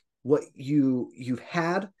take what you've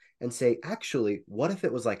had and say, actually, what if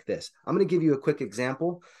it was like this? I'm going to give you a quick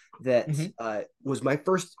example that Mm-hmm. was my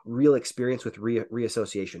first real experience with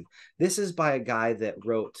reassociation. This is by a guy that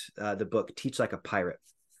wrote the book Teach Like a Pirate.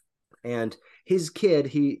 And his kid,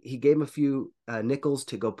 he gave him a few nickels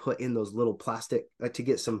to go put in those little plastic to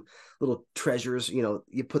get some little treasures.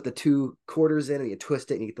 You put the 2 quarters in and you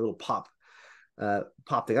twist it and you get the little pop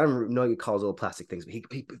thing. I don't know what you call those little plastic things, but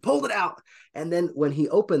he pulled it out. And then when he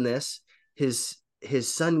opened this, his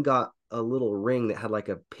son got a little ring that had like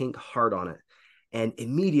a pink heart on it. And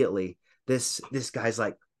immediately this guy's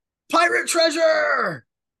like, pirate treasure.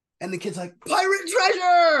 And the kid's like, pirate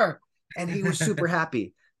treasure. And he was super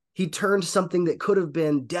happy. He turned something that could have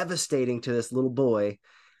been devastating to this little boy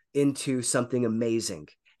into something amazing.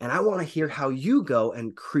 And I want to hear how you go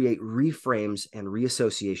and create reframes and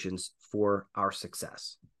reassociations for our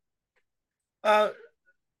success. uh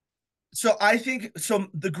so I think so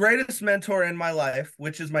the greatest mentor in my life,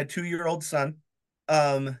 which is my 2-year-old son,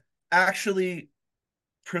 actually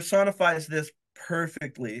personifies this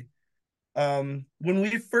perfectly. When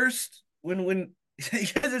we first when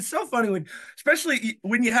because it's so funny when, especially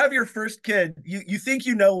when you have your first kid, you think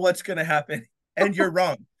you know what's going to happen, and you're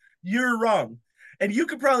wrong, and you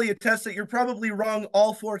could probably attest that you're probably wrong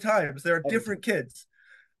all 4 times. There are different kids.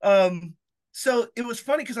 So it was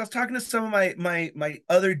funny because I was talking to some of my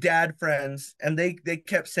other dad friends, and they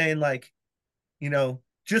kept saying like,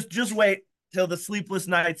 just wait till the sleepless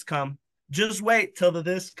nights come. Just wait till the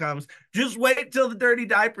this comes. Just wait till the dirty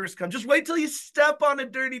diapers come. Just wait till you step on a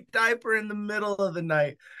dirty diaper in the middle of the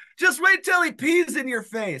night. Just wait till he pees in your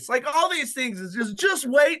face. Like all these things is just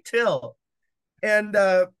wait till. And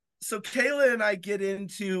so Kayla and I get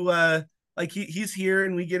into like he's here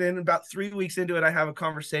and we get in about 3 weeks into it. I have a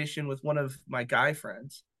conversation with one of my guy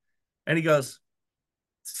friends, and he goes,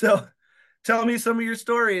 so tell me some of your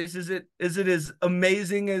stories. Is it as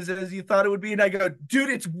amazing as you thought it would be? And I go, dude,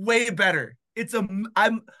 it's way better.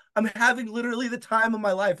 I'm having literally the time of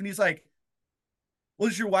my life. And he's like, well,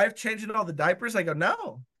 is your wife changing all the diapers? I go,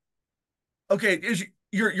 no. Okay, is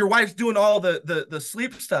your wife's doing all the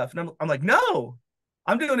sleep stuff? And I'm like, no,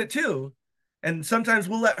 I'm doing it too. And sometimes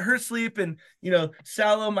we'll let her sleep, and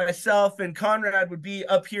Salo, myself, and Conrad would be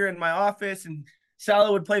up here in my office, and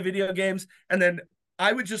Salo would play video games, and then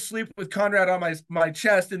I would just sleep with Conrad on my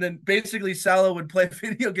chest, and then basically Salo would play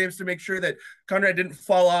video games to make sure that Conrad didn't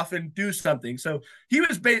fall off and do something. So he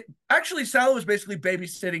was actually Salo was basically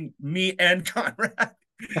babysitting me and Conrad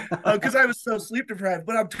because I was so sleep deprived.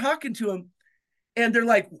 But I'm talking to him, and they're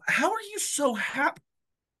like, "How are you so happy?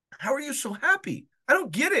 How are you so happy? I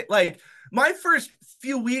don't get it." Like my first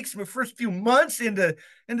few weeks, my first few months into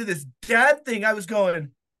this dad thing, I was going,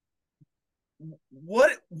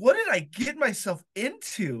 what did I get myself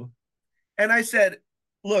into? And I said,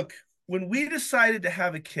 look, when we decided to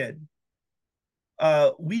have a kid,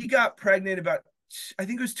 we got pregnant about, I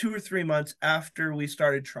think it was 2 or 3 months after we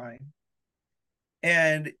started trying.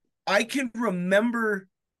 And I can remember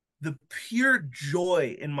the pure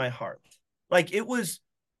joy in my heart. Like it was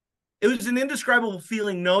an indescribable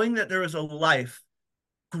feeling knowing that there was a life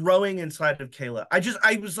growing inside of Kayla.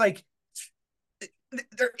 I was like,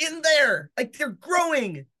 they're in there, like they're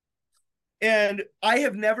growing. And I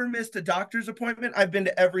have never missed a doctor's appointment. I've been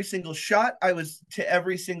to every single shot. I was to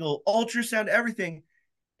every single ultrasound, everything.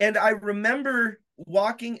 And I remember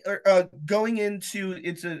walking or going into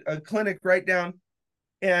it's a clinic right down,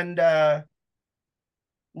 and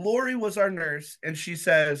Lori was our nurse, and she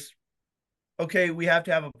says, "Okay, we have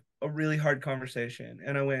to have a really hard conversation."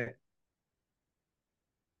 And I went,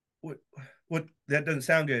 "What? That doesn't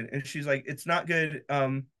sound good." And she's like, "It's not good.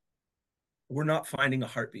 We're not finding a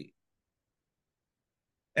heartbeat."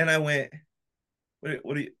 And I went, what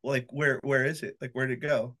do you like? Where is it? Like, where'd it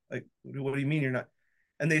go? Like, what do you mean you're not?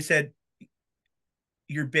 And they said,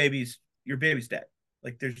 your baby's dead.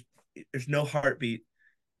 Like, there's no heartbeat.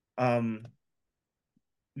 Um,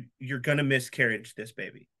 you're gonna miscarriage this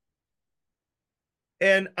baby.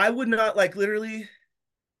 And I would not like literally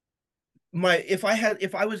if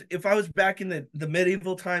I was back in the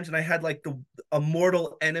medieval times and I had like a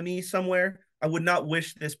mortal enemy somewhere, I would not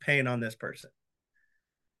wish this pain on this person.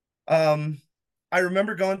 I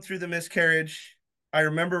remember going through the miscarriage. I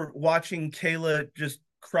remember watching Kayla just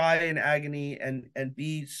cry in agony and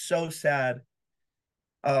be so sad.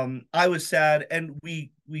 I was sad, and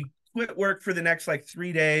we quit work for the next like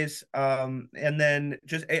 3 days, and then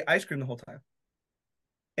just ate ice cream the whole time.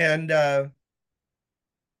 And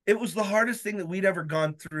it was the hardest thing that we'd ever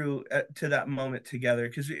gone through to that moment together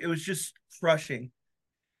because it was just crushing.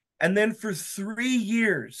 And then for 3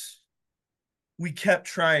 years, we kept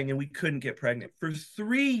trying and we couldn't get pregnant for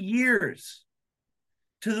 3 years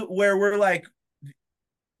where we're like,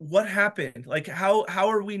 what happened? Like, how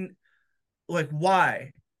are we, like,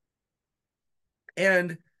 why?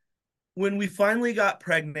 And when we finally got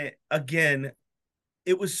pregnant again,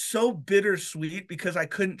 it was so bittersweet because I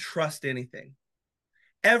couldn't trust anything.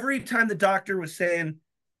 Every time the doctor was saying,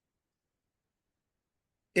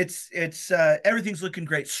 it's everything's looking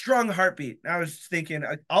great, strong heartbeat, I was thinking,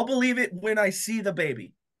 I'll believe it when I see the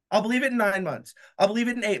baby. I'll believe it in 9 months. I'll believe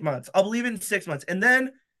it in 8 months. I'll believe it in 6 months. And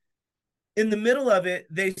then in the middle of it,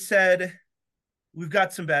 they said, we've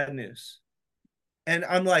got some bad news. And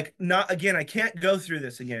I'm like, not again. I can't go through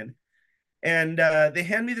this again. And they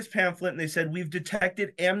hand me this pamphlet and they said, we've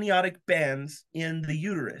detected amniotic bands in the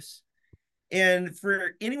uterus. And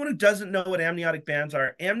for anyone who doesn't know what amniotic bands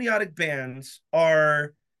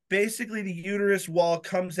are basically the uterus wall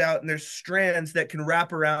comes out and there's strands that can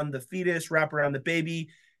wrap around the fetus, wrap around the baby.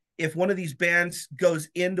 If one of these bands goes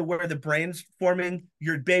into where the brain's forming,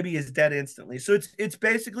 your baby is dead instantly. So it's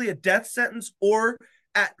basically a death sentence, or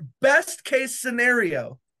at best case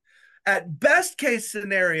scenario,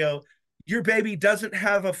 your baby doesn't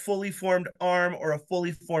have a fully formed arm or a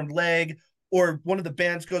fully formed leg, or one of the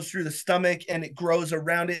bands goes through the stomach and it grows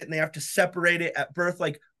around it and they have to separate it at birth.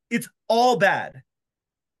 Like, it's all bad.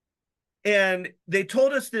 And they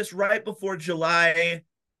told us this right before July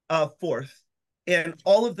 4th. And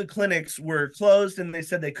all of the clinics were closed and they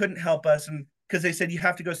said they couldn't help us. And because they said you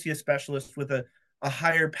have to go see a specialist with a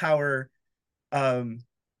higher power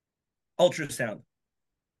ultrasound.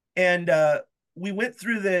 And we went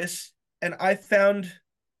through this, and I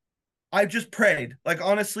just prayed. Like,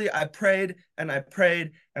 honestly, I prayed and I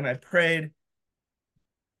prayed and I prayed.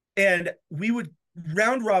 And we would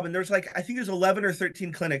round robin. There's like, I think there's 11 or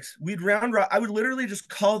 13 clinics. We'd round robin. I would literally just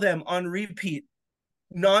call them on repeat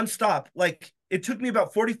nonstop. Like, it took me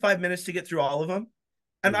about 45 minutes to get through all of them.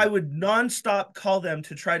 And I would nonstop call them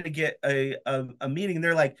to try to get a meeting.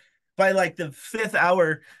 They're like, by like the fifth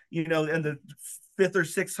hour, and the fifth or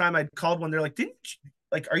sixth time I'd called one, they're like,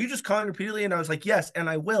 are you just calling repeatedly? And I was like, yes, and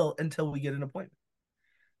I will until we get an appointment.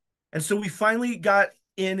 And so we finally got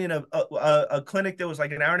in a clinic that was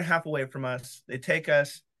like an hour and a half away from us. They take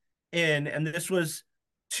us in, and this was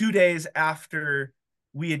 2 days after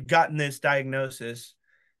we had gotten this diagnosis.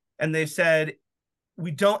 And they said,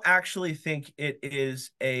 we don't actually think it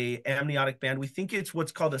is a amniotic band. We think it's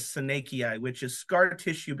what's called a synechia, which is scar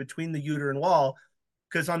tissue between the uterine wall.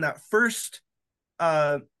 Because on that first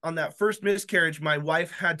miscarriage, my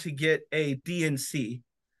wife had to get a D&C,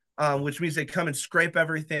 which means they come and scrape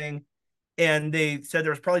everything. And they said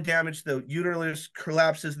there was probably damage. The uterus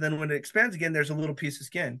collapses, and then when it expands again, there's a little piece of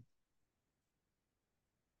skin.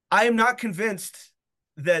 I am not convinced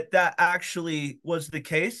that that actually was the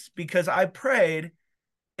case, because I prayed,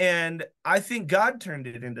 and I think God turned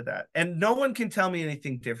it into that. And no one can tell me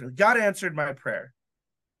anything different. God answered my prayer.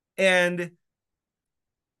 And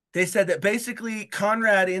they said that basically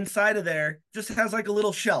Conrad inside of there just has like a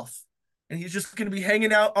little shelf, and he's just going to be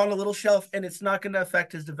hanging out on a little shelf, and it's not going to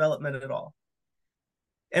affect his development at all.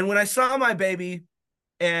 And when I saw my baby,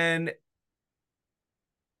 and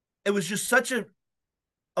it was just such a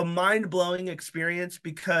mind-blowing experience,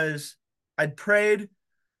 because I'd prayed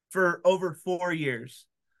for over 4 years.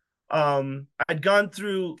 I'd gone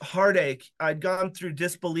through heartache, I'd gone through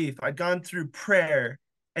disbelief, I'd gone through prayer,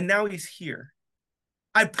 and now he's here.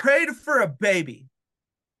 I prayed for a baby.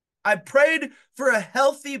 I prayed for a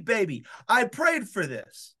healthy baby. I prayed for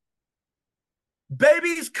this.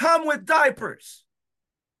 Babies come with diapers.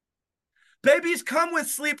 Babies come with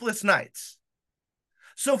sleepless nights.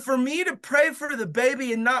 So for me to pray for the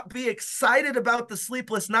baby and not be excited about the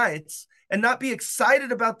sleepless nights, and not be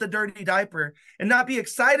excited about the dirty diaper, and not be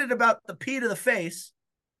excited about the pee to the face,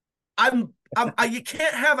 you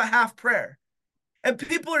can't have a half prayer. And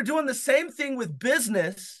people are doing the same thing with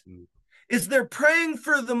business, is they're praying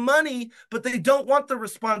for the money, but they don't want the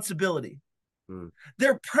responsibility.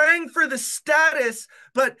 They're praying for the status,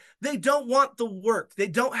 but they don't want the work. They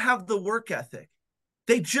don't have the work ethic.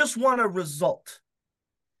 They just want a result.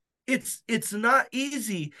 It's not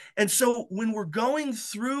easy. And so when we're going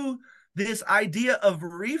through this idea of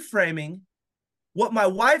reframing, what my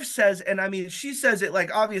wife says, and I mean, she says it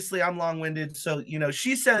like, obviously I'm long-winded, so,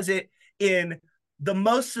 she says it in the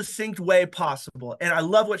most succinct way possible. And I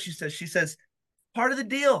love what she says. She says, part of the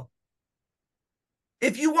deal.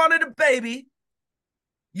 If you wanted a baby,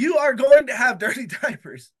 you are going to have dirty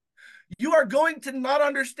diapers. You are going to not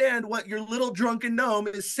understand what your little drunken gnome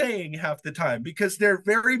is saying half the time, because they're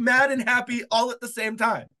very mad and happy all at the same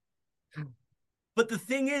time. But the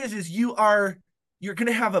thing is you're going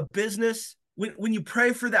to have a business. When you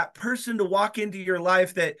pray for that person to walk into your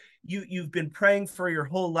life that you've been praying for your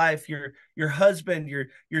whole life, your husband,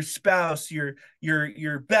 your spouse,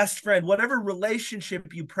 your best friend, whatever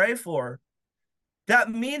relationship you pray for,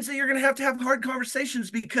 that means that you're going to have hard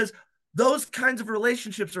conversations, because those kinds of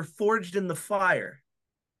relationships are forged in the fire.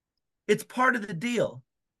 It's part of the deal.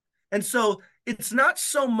 And so it's not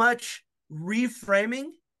so much reframing,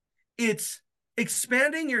 it's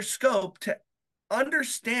expanding your scope to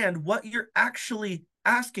understand what you're actually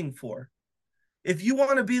asking for. If you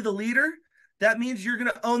want to be the leader, that means you're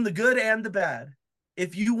going to own the good and the bad.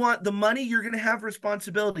 If you want the money, you're going to have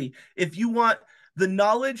responsibility. If you want the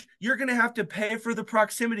knowledge, you're going to have to pay for the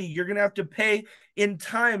proximity. You're going to have to pay in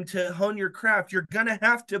time to hone your craft. You're going to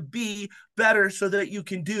have to be better so that you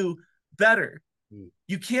can do better.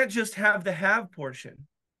 You can't just have the have portion.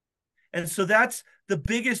 And so that's the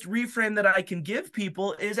biggest reframe that I can give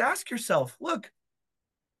people, is ask yourself, look,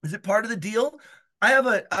 is it part of the deal? I have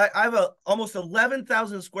a almost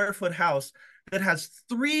 11,000 square foot house that has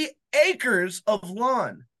 3 acres of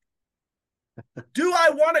lawn. Do I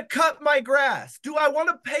want to cut my grass? Do I want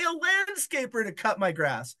to pay a landscaper to cut my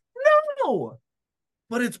grass? No,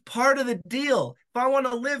 but it's part of the deal. If I want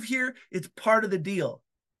to live here, it's part of the deal.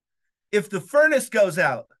 If the furnace goes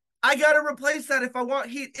out, I got to replace that. If I want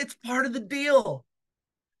heat, it's part of the deal.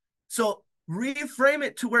 So reframe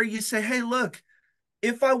it to where you say, hey, look,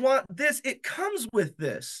 if I want this, it comes with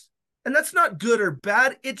this. And that's not good or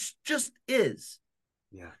bad. It just is.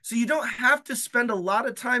 Yeah. So you don't have to spend a lot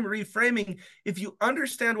of time reframing if you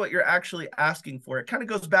understand what you're actually asking for. It kind of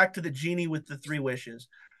goes back to the genie with the 3 wishes.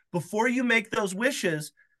 Before you make those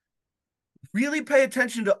wishes, really pay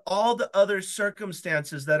attention to all the other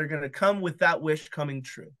circumstances that are going to come with that wish coming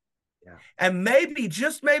true. Yeah. And maybe,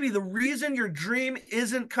 just maybe, the reason your dream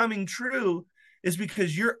isn't coming true is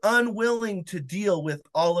because you're unwilling to deal with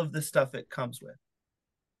all of the stuff it comes with.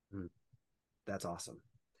 That's awesome.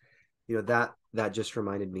 That just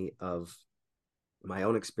reminded me of my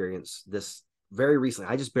own experience this very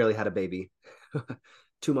recently. I just barely had a baby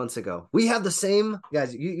 2 months ago. We have the same,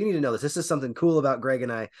 guys, you need to know this. This is something cool about Greg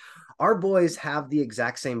and I. Our boys have the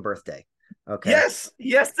exact same birthday. Okay.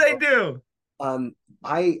 Yes, they do.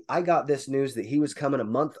 I got this news that he was coming a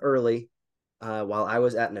month early while I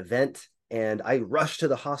was at an event, and I rushed to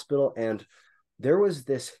the hospital, and there was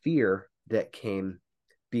this fear that came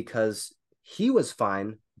because he was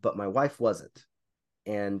fine, but my wife wasn't.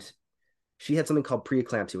 And she had something called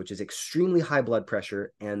preeclampsia, which is extremely high blood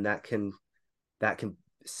pressure, and that can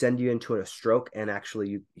send you into a stroke, and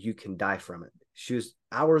actually you can die from it. She was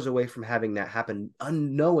hours away from having that happen,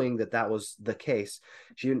 unknowing that that was the case.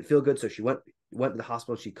 She didn't feel good, so she went to the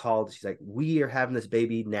hospital. She called. She's like, "We are having this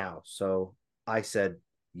baby now." So I said,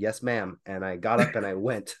 "Yes, ma'am," and I got up and I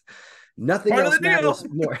went. Nothing Part of else the deal. matters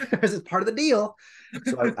more. This is part of the deal.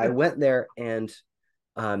 So I went there, and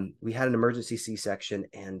we had an emergency C-section,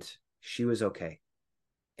 and she was okay.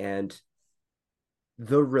 And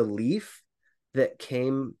the relief that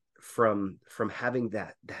came from having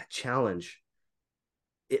that challenge,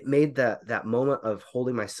 it made that moment of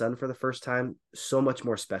holding my son for the first time so much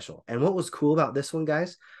more special. And what was cool about this one,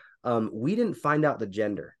 guys, we didn't find out the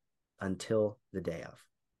gender until the day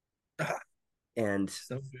of. And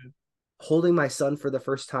So good. holding my son for the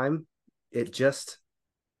first time, it just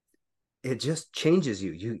changes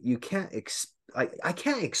you. You can't I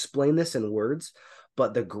can't explain this in words,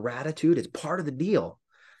 but the gratitude is part of the deal.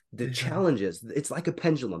 The challenges, it's like a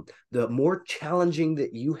pendulum. The more challenging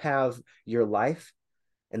that you have your life,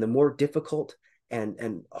 and the more difficult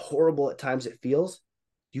and horrible at times it feels,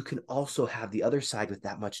 you can also have the other side with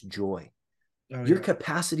that much joy. Your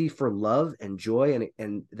capacity for love and joy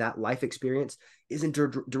and that life experience is in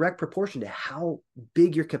direct proportion to how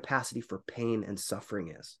big your capacity for pain and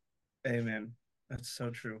suffering is. Amen. That's so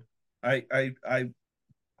true. I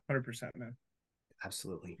 100%, man.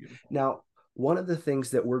 Absolutely. Beautiful. Now, one of the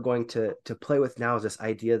things that we're going to play with now is this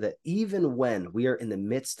idea that even when we are in the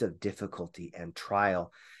midst of difficulty and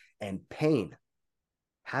trial and pain,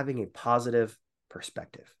 having a positive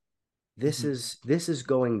perspective. This is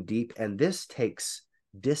going deep, and this takes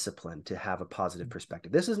discipline to have a positive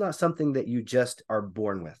perspective. This is not something that you just are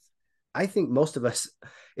born with. I think most of us,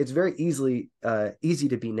 it's very easy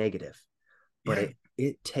to be negative, but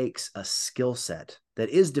it takes a skill set that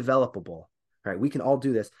is developable. Right? We can all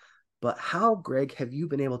do this. But how, Greg, have you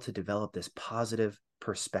been able to develop this positive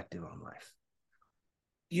perspective on life?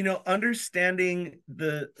 Understanding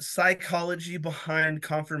the psychology behind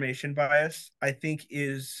confirmation bias, I think,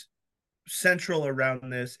 is central around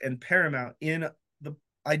this and paramount in the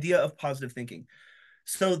idea of positive thinking.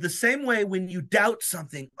 So the same way when you doubt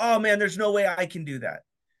something, oh man, there's no way I can do that,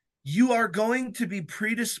 you are going to be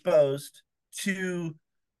predisposed to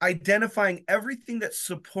identifying everything that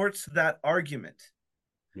supports that argument.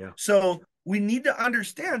 Yeah. So we need to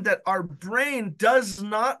understand that our brain does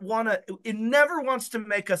not want to, it never wants to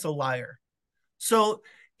make us a liar. So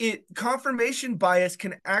confirmation bias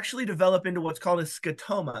can actually develop into what's called a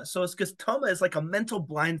scotoma. So a scotoma is like a mental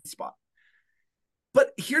blind spot. But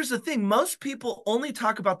here's the thing, most people only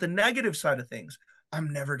talk about the negative side of things.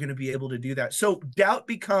 I'm never going to be able to do that. So doubt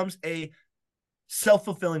becomes a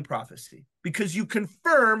self-fulfilling prophecy because you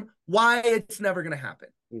confirm why it's never going to happen.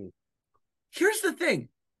 Here's the thing.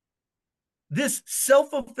 This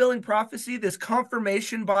self-fulfilling prophecy, this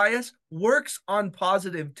confirmation bias, works on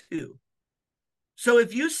positive too. So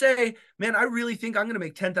if you say, man, I really think I'm going to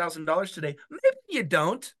make $10,000 today, maybe you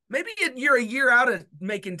don't. Maybe you're a year out of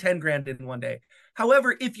making 10 grand in one day.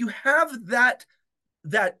 However, if you have that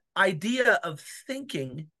idea of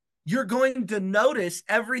thinking, you're going to notice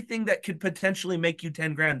everything that could potentially make you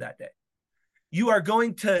 10 grand that day. You are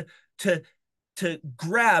going to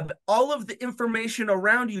grab all of the information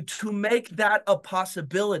around you to make that a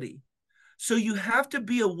possibility. So you have to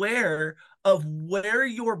be aware of where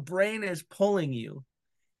your brain is pulling you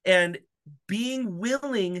and being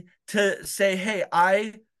willing to say, hey,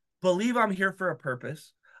 I believe I'm here for a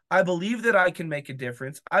purpose. I believe that I can make a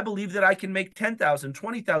difference. I believe that I can make $10,000,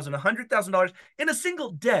 $20,000, $100,000 in a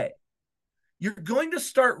single day. You're going to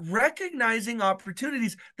start recognizing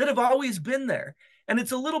opportunities that have always been there. And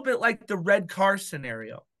it's a little bit like the red car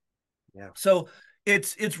scenario. Yeah. So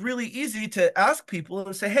it's really easy to ask people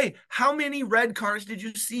and say, hey, how many red cars did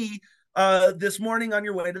you see this morning on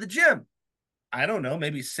your way to the gym? I don't know,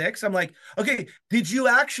 maybe 6. I'm like, okay, did you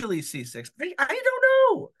actually see 6? I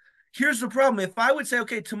don't know. Here's the problem. If I would say,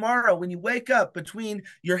 okay, tomorrow when you wake up between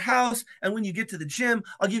your house and when you get to the gym,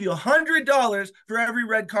 I'll give you $100 for every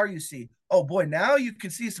red car you see. Oh boy, now you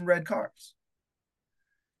can see some red cars.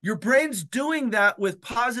 Your brain's doing that with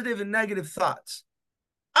positive and negative thoughts.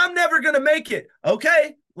 I'm never going to make it.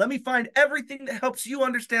 Okay, let me find everything that helps you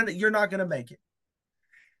understand that you're not going to make it.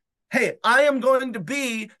 Hey, I am going to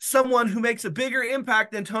be someone who makes a bigger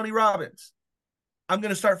impact than Tony Robbins. I'm going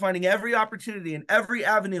to start finding every opportunity and every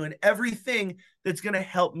avenue and everything that's going to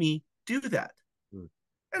help me do that.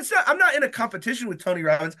 And so I'm not in a competition with Tony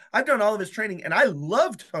Robbins. I've done all of his training and I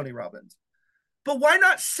love Tony Robbins. But why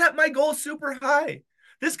not set my goal super high?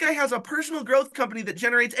 This guy has a personal growth company that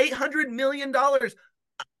generates $800 million.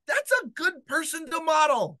 That's a good person to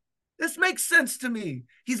model. This makes sense to me.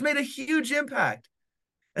 He's made a huge impact.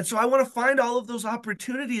 And so I want to find all of those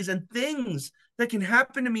opportunities and things that can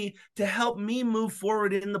happen to me to help me move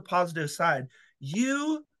forward in the positive side.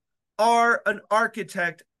 You are an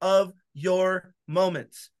architect of your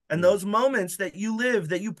moments. And those moments that you live,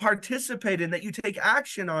 that you participate in, that you take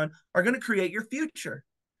action on, are going to create your future.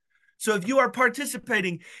 So if you are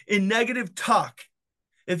participating in negative talk,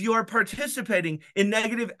 if you are participating in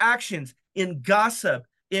negative actions, in gossip,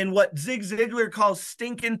 in what Zig Ziglar calls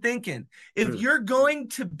stinking thinking, if you're going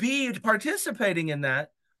to be participating in that,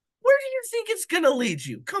 where do you think it's going to lead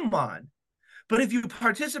you? Come on. But if you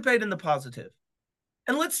participate in the positive,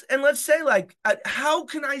 and let's say, like, how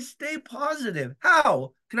can I stay positive?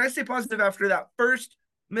 How can I stay positive after that first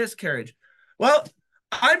miscarriage? Well,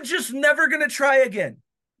 I'm just never going to try again.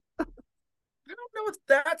 I don't know if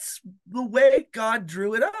that's the way God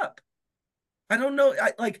drew it up. I don't know.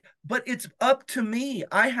 But it's up to me.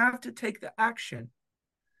 I have to take the action.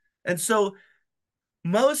 And so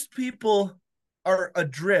most people are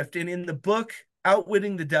adrift. And in the book,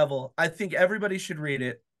 Outwitting the Devil, I think everybody should read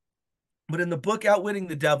it. But in the book, Outwitting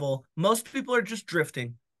the Devil, most people are just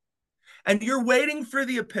drifting. And you're waiting for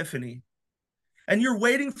the epiphany. And you're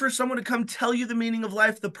waiting for someone to come tell you the meaning of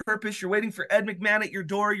life, the purpose. You're waiting for Ed McMahon at your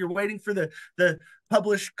door. You're waiting for the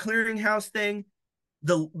published clearinghouse thing,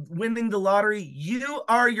 the winning the lottery. You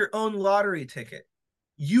are your own lottery ticket.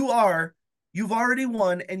 You've already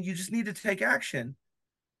won, and you just need to take action.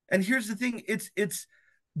 And here's the thing, it's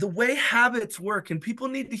the way habits work, and people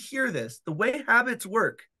need to hear this. The way habits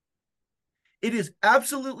work, it is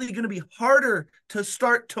absolutely going to be harder to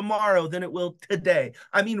start tomorrow than it will today.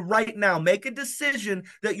 I mean, right now, make a decision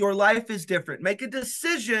that your life is different. Make a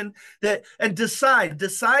decision and decide.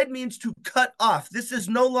 Decide means to cut off. This is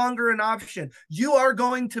no longer an option. You are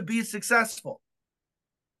going to be successful.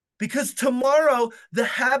 Because tomorrow, the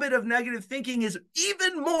habit of negative thinking is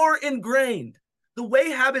even more ingrained. The way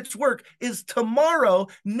habits work is tomorrow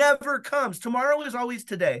never comes. Tomorrow is always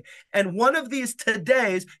today. And one of these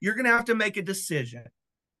todays, you're going to have to make a decision.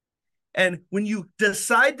 And when you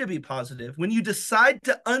decide to be positive, when you decide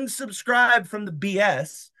to unsubscribe from the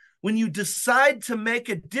BS, when you decide to make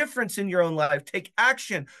a difference in your own life, take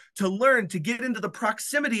action to learn, to get into the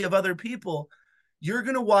proximity of other people, you're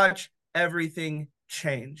going to watch everything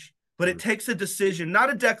change. But it takes a decision,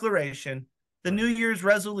 not a declaration. The New Year's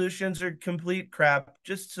resolutions are complete crap,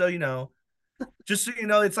 just so you know. Just so you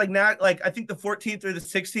know, it's like I think the 14th or the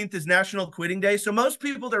 16th is National Quitting Day. So most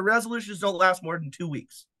people, their resolutions don't last more than 2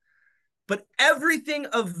 weeks. But everything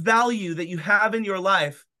of value that you have in your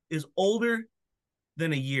life is older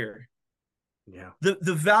than a year. Yeah.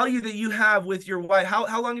 The value that you have with your wife,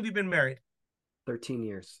 how long have you been married? 13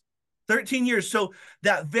 years. 13 years. So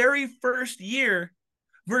that very first year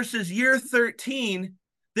versus year 13,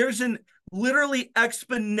 there's an literally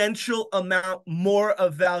exponential amount more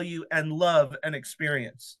of value and love and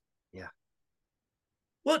experience. Yeah.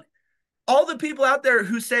 Well, all the people out there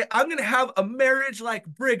who say, I'm going to have a marriage like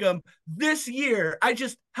Brigham this year, I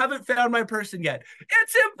just haven't found my person yet.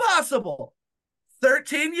 It's impossible.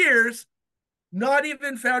 13 years, not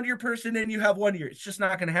even found your person, and you have 1 year. It's just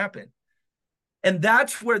not going to happen. And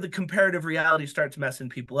that's where the comparative reality starts messing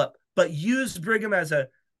people up. But use Brigham as a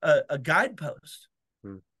guidepost,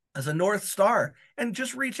 as a North Star, and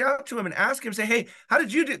just reach out to him and ask him, say, hey, how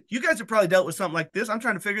did you do? You guys have probably dealt with something like this. I'm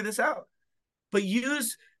trying to figure this out. But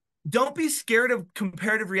don't be scared of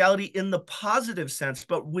comparative reality in the positive sense.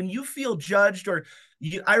 But when you feel judged,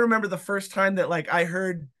 I remember the first time that I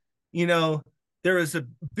heard, there was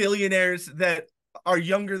billionaires that are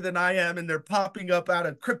younger than I am, and they're popping up out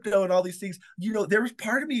of crypto and all these things. There was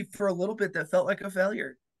part of me for a little bit that felt like a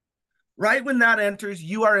failure. Right when that enters,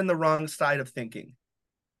 you are in the wrong side of thinking.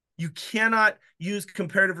 You cannot use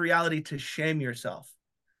comparative reality to shame yourself.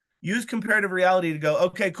 Use comparative reality to go,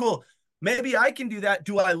 okay, cool. Maybe I can do that.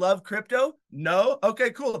 Do I love crypto? No.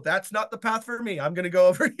 Okay, cool. That's not the path for me. I'm going to go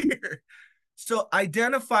over here. So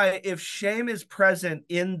identify if shame is present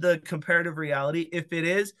in the comparative reality. If it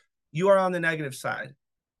is, you are on the negative side.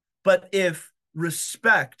 But if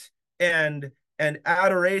respect and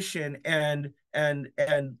adoration and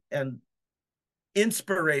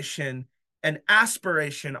inspiration and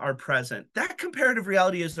aspiration are present, that comparative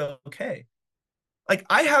reality is okay.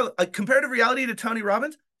 I have a comparative reality to Tony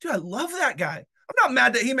Robbins. Dude, I love that guy. I'm not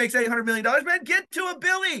mad that he makes $800 million, man. Get to a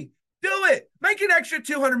Billy. Do it. Make an extra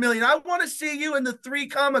 $200 million. I want to see you in the 3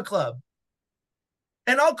 Comma Club.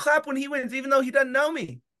 And I'll clap when he wins, even though he doesn't know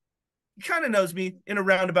me. He kind of knows me in a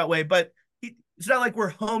roundabout way, but it's not like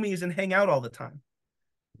we're homies and hang out all the time.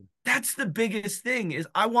 That's the biggest thing is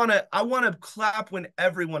I want to clap when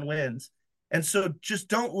everyone wins. And so just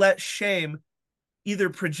don't let shame, either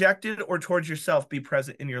projected or towards yourself, be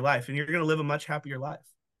present in your life, and you're going to live a much happier life.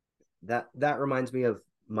 That reminds me of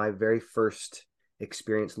my very first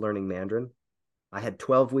experience learning Mandarin. I had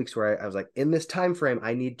 12 weeks where I was like, in this time frame,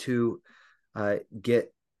 I need to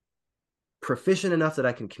get proficient enough that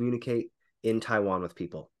I can communicate in Taiwan with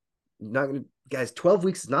people. Not gonna, guys, 12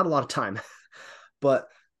 weeks is not a lot of time, but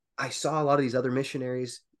I saw a lot of these other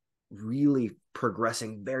missionaries really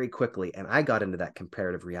progressing very quickly, and I got into that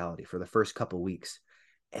comparative reality for the first couple of weeks,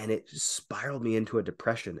 and it spiraled me into a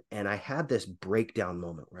depression. And I had this breakdown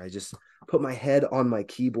moment where I just put my head on my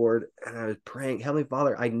keyboard and I was praying, Heavenly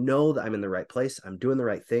Father, I know that I'm in the right place. I'm doing the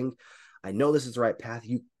right thing. I know this is the right path.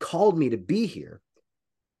 You called me to be here.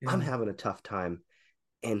 Yeah. I'm having a tough time.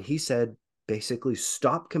 And he said, basically,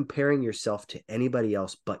 stop comparing yourself to anybody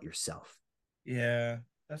else but yourself. Yeah,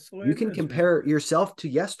 that's the way you can compare yourself to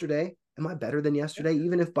yesterday. Am I better than yesterday? Yeah.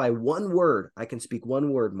 Even if by one word, I can speak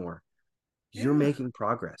one word more. You're making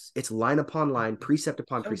progress. It's line upon line, precept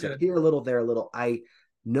upon precept, here a little, there a little. I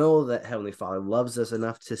know that Heavenly Father loves us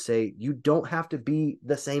enough to say, you don't have to be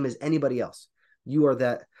the same as anybody else. You are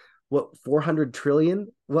that, what, 400 trillion?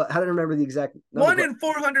 What? How do I remember the exact number? 1 in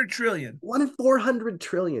 400 trillion. 1 in 400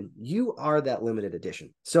 trillion. You are that limited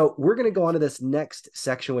edition. So we're going to go on to this next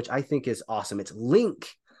section, which I think is awesome. It's link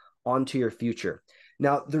onto your future.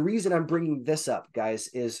 Now, the reason I'm bringing this up, guys,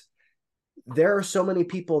 is there are so many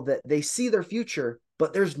people that they see their future,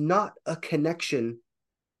 but there's not a connection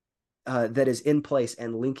that is in place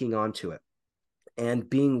and linking onto it and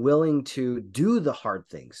being willing to do the hard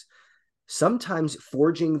things. Sometimes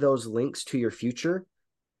forging those links to your future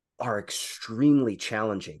are extremely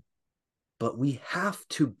challenging, but we have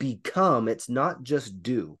to become, it's not just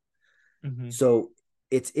do. Mm-hmm. So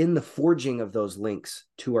it's in the forging of those links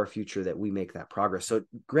to our future that we make that progress. So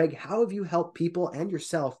Greg, how have you helped people and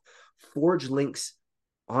yourself forge links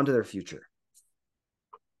onto their future?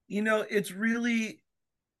 You know, it really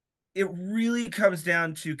comes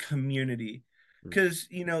down to community, because,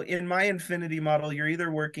 you know, in my infinity model, you're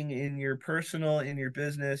either working in your personal, in your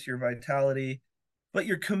business, your vitality, but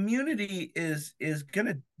your community is going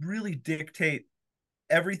to really dictate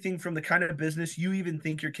everything from the kind of business you even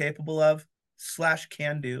think you're capable of /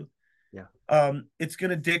 can do. Yeah. It's going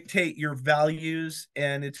to dictate your values,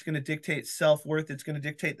 and it's going to dictate self-worth. It's going to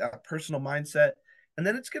dictate that personal mindset. And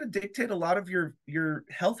then it's going to dictate a lot of your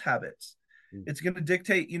health habits. It's going to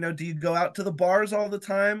dictate, you know, do you go out to the bars all the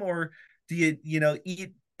time, or do you, you know,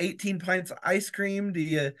 eat 18 pints of ice cream? Do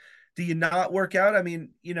you not work out? I mean,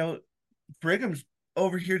 you know, Brigham's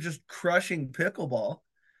over here just crushing pickleball.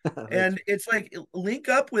 And it's like, link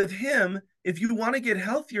up with him. If you want to get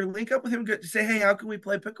healthier, link up with him. Say, hey, how can we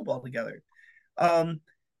play pickleball together?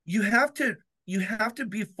 You have to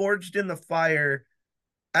be forged in the fire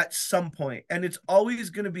at some point, and it's always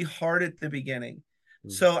going to be hard at the beginning.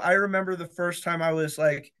 So I remember the first time I was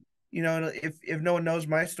like, you know, if no one knows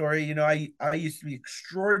my story, you know, I used to be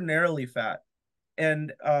extraordinarily fat,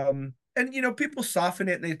 and you know, people soften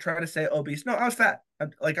it and they try to say obese. No, I was fat.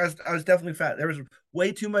 I was definitely fat. There was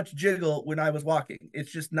way too much jiggle when I was walking.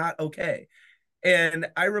 It's just not okay. And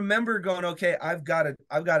I remember going, okay, I've got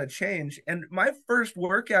to change. And my first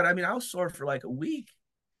workout, I mean, I was sore for like a week,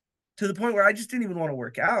 to the point where I just didn't even want to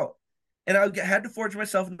work out. And I had to forge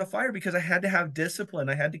myself in the fire because I had to have discipline.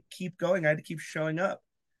 I had to keep going. I had to keep showing up.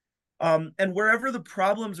 And wherever the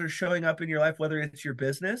problems are showing up in your life, whether it's your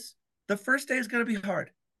business, the first day is going to be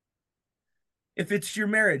hard. If it's your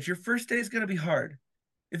marriage, your first day is going to be hard.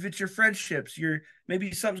 If it's your friendships,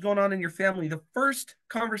 maybe something's going on in your family, the first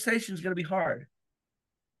conversation is going to be hard.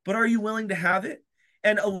 But are you willing to have it?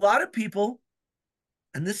 And a lot of people,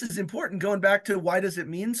 and this is important, going back to why does it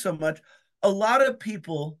mean so much? A lot of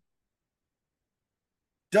people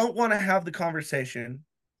don't want to have the conversation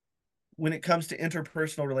when it comes to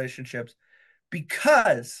interpersonal relationships,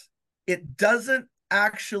 because it doesn't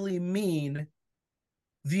actually mean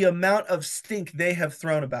the amount of stink they have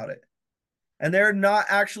thrown about it. And they're not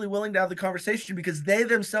actually willing to have the conversation because they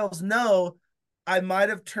themselves know, I might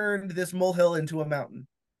have turned this molehill into a mountain.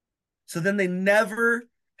 So then they never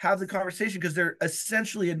have the conversation because they're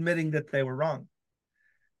essentially admitting that they were wrong.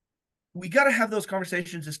 We got to have those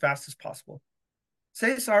conversations as fast as possible.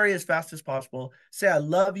 Say sorry as fast as possible. Say I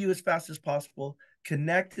love you as fast as possible.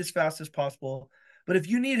 Connect as fast as possible. But if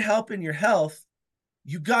you need help in your health,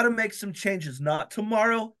 you got to make some changes, not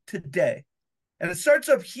tomorrow, today. And it starts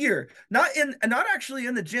up here, not actually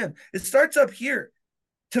in the gym. It starts up here,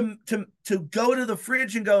 to go to the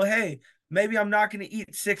fridge and go, hey, maybe I'm not going to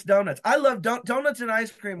eat 6 donuts. I love donuts and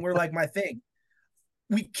ice cream were like my thing.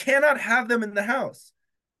 we cannot have them in the house.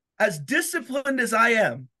 As disciplined as I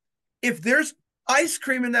am, if there's ice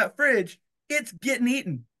cream in that fridge, it's getting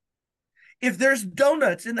eaten. If there's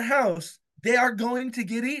donuts in the house, they are going to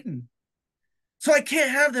get eaten. So I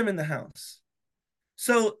can't have them in the house.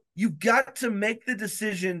 So you've got to make the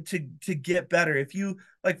decision to get better. If you,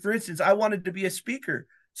 like, for instance, I wanted to be a speaker.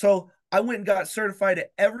 So I went and got certified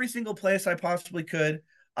at every single place I possibly could.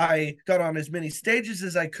 I got on as many stages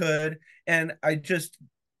as I could, and I just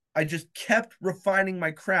kept refining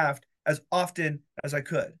my craft as often as I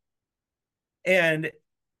could. And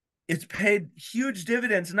it's paid huge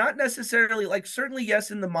dividends, not necessarily, like, certainly yes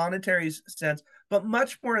in the monetary sense, but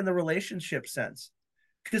much more in the relationship sense,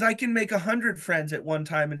 because I can make 100 friends at one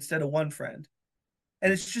time instead of one friend.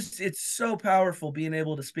 And it's so powerful being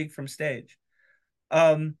able to speak from stage.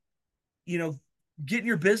 um you know, getting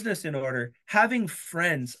your business in order, having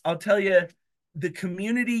friends. I'll tell you, the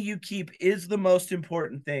community you keep is the most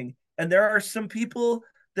important thing. And there are some people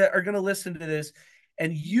that are going to listen to this,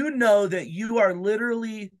 and you know that you are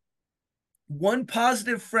literally one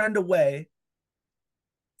positive friend away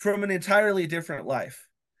from an entirely different life.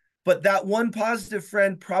 But that one positive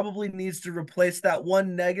friend probably needs to replace that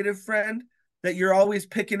one negative friend that you're always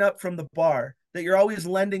picking up from the bar, that you're always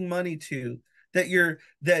lending money to,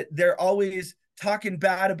 that they're always talking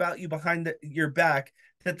bad about you behind your back,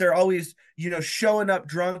 that they're always, showing up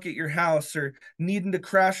drunk at your house or needing to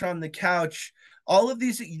crash on the couch. All of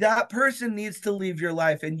these, that person needs to leave your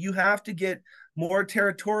life, and you have to get more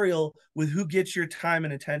territorial with who gets your time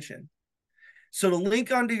and attention. So to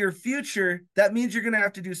link onto your future, that means you're going to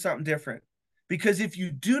have to do something different. Because if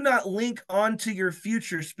you do not link onto your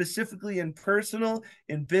future, specifically in personal,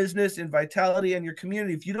 in business, in vitality, and your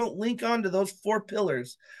community, if you don't link onto those 4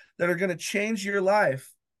 pillars that are going to change your life,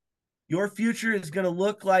 your future is going to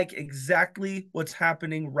look like exactly what's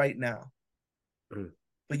happening right now.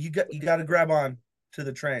 But you got to grab on to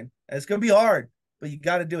the train. And it's going to be hard, but you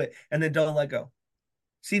got to do it. And then don't let go.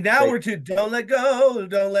 See, now Great. we're to don't let go,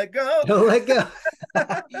 don't let go. Don't let go.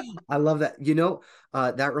 I love that.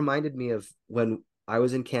 That reminded me of when I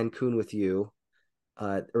was in Cancun with you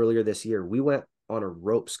earlier this year. We went on a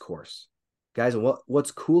ropes course. Guys, and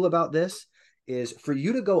what's cool about this is for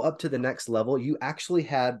you to go up to the next level, you actually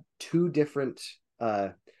had 2 different,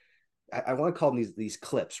 I want to call them these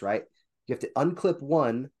clips, right? You have to unclip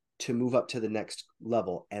one to move up to the next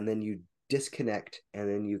level, and then you disconnect, and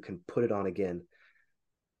then you can put it on again.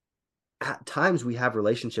 At times we have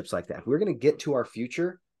relationships like that. If we're going to get to our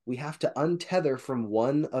future, we have to untether from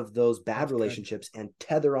one of those bad relationships and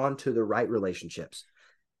tether on to the right relationships.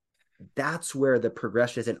 That's where the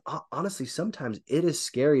progression is. And honestly, sometimes it is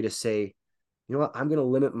scary to say, you know what, I'm going to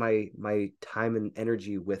limit my time and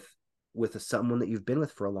energy with someone that you've been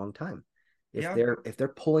with for a long time. If they're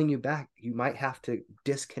pulling you back, you might have to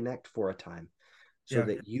disconnect for a time, so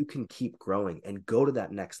that you can keep growing and go to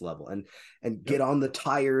that next level and get on the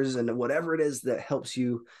tires and whatever it is that helps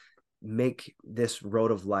you make this road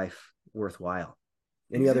of life worthwhile.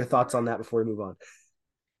 Any other thoughts on that before we move on?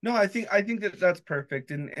 No, I think that's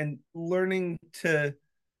perfect. And learning to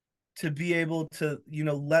be able to,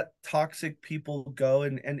 let toxic people go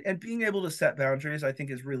and being able to set boundaries, I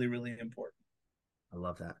think is really, really important. I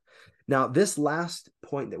love that. Now, this last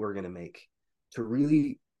point that we're going to make, to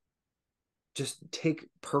really just take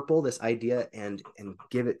P.U.R.P.L.E, this idea, and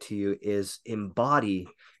give it to you, is embody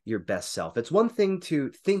your best self. It's one thing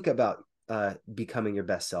to think about becoming your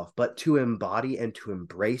best self, but to embody and to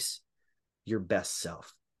embrace your best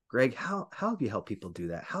self. Greg, how have you helped people do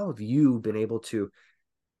that? How have you been able to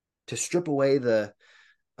strip away the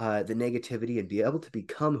negativity and be able to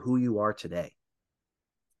become who you are today?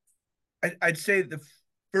 I'd say the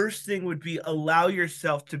first thing would be allow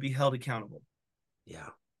yourself to be held accountable. Yeah.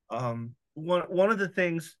 One of the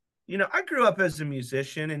things, I grew up as a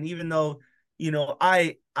musician, and even though,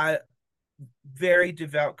 I very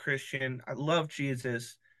devout Christian, I love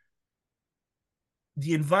Jesus,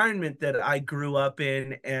 the environment that I grew up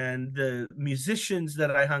in and the musicians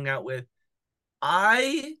that I hung out with,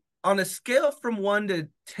 on a scale from 1 to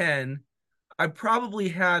 10, I probably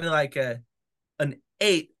had like an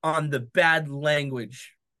 8 on the bad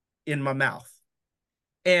language in my mouth.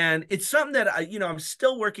 And it's something that I'm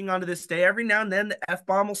still working on to this day. Every now and then the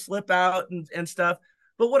F-bomb will slip out and stuff.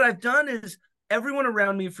 But what I've done is, everyone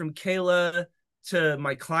around me, from Kayla to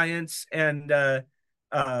my clients, and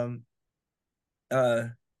I've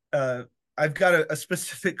got a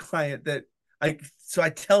specific client that I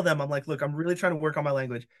tell them, I'm like, look, I'm really trying to work on my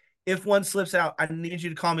language. If one slips out, I need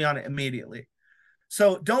you to call me on it immediately.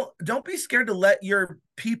 So don't be scared to let your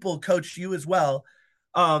people coach you as well.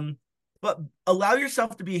 but allow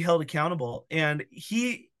yourself to be held accountable. And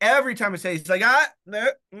every time I say, he's like,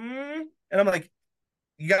 and I'm like,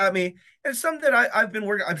 you got me. And it's something that I've been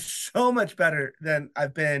working. I'm so much better than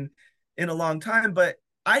I've been in a long time, but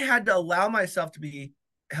I had to allow myself to be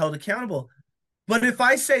held accountable. But if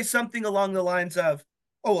I say something along the lines of,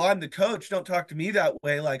 "Oh, I'm the coach, don't talk to me that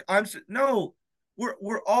way," like no,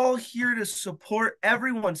 we're all here to support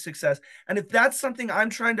everyone's success. And if that's something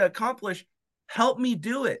I'm trying to accomplish, help me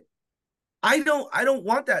do it. I don't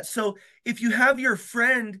want that. So if you have your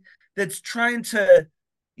friend that's trying to,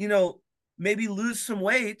 you know, maybe lose some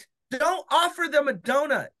weight, don't offer them a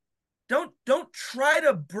donut. Don't try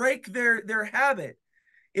to break their habit.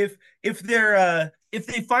 If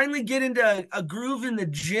they finally get into a groove in the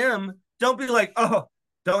gym, don't be like, "Oh,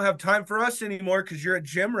 don't have time for us anymore because you're a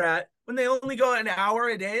gym rat," when they only go an hour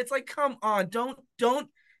a day. It's like, come on, don't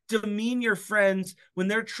demean your friends when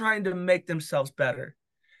they're trying to make themselves better.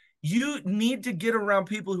 You need to get around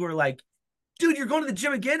people who are like, "Dude, you're going to the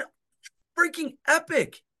gym again? Freaking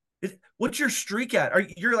epic. What's your streak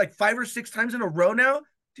at? You're like 5 or 6 times in a row now?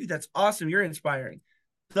 Dude, that's awesome. You're inspiring."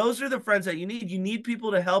 Those are the friends that you need. You need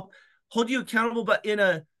people to help hold you accountable, but in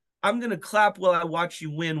a "I'm going to clap while I watch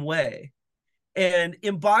you win" way. And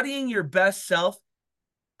embodying your best self.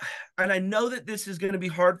 And I know that this is going to be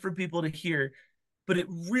hard for people to hear, but it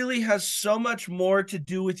really has so much more to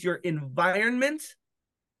do with your environment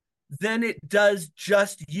than it does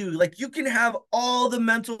just you. Like, you can have all the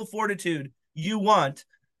mental fortitude you want,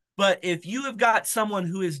 but if you have got someone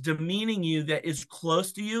who is demeaning you that is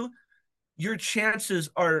close to you, your chances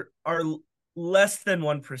are less than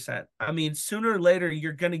 1%. I mean, sooner or later,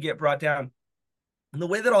 you're going to get brought down. And the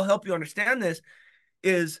way that I'll help you understand this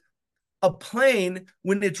is a plane,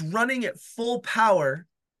 when it's running at full power,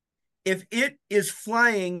 if it is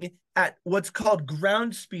flying at what's called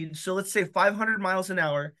ground speed, so let's say 500 miles an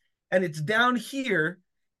hour, and it's down here,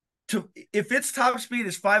 if its top speed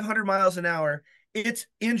is 500 miles an hour, its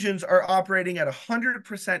engines are operating at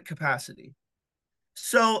 100% capacity.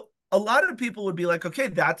 So a lot of people would be like, "Okay,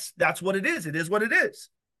 that's what it is. It is what it is."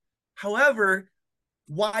 However,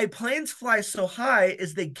 why planes fly so high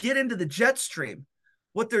is they get into the jet stream.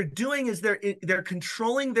 What they're doing is they're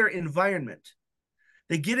controlling their environment.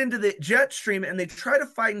 They get into the jet stream and they try to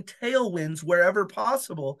find tailwinds wherever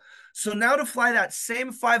possible. So now to fly that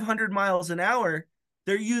same 500 miles an hour,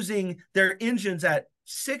 they're using their engines at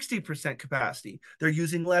 60% capacity. They're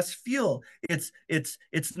using less fuel. It's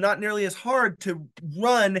not nearly as hard to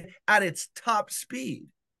run at its top speed.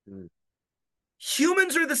 Mm.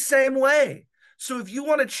 Humans are the same way. So if you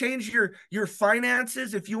want to change your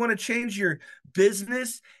finances, if you want to change your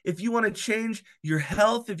business, if you want to change your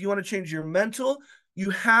health, if you want to change your mental, you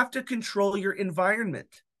have to control your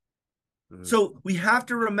environment. Mm. So we have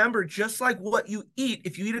to remember, just like what you eat,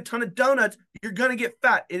 if you eat a ton of donuts, you're going to get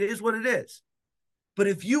fat. It is what it is. But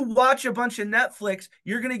if you watch a bunch of Netflix,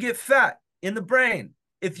 you're going to get fat in the brain.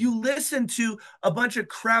 If you listen to a bunch of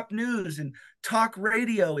crap news and talk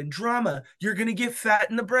radio and drama, you're going to get fat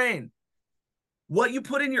in the brain. What you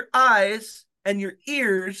put in your eyes and your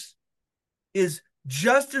ears is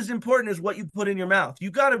just as important as what you put in your mouth.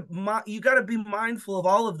 You gotta be mindful of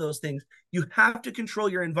all of those things. You have to control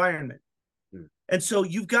your environment. Mm. And so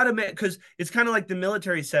you've got to make, because it's kind of like the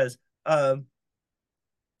military says,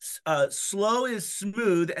 slow is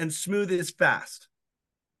smooth and smooth is fast.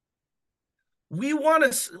 We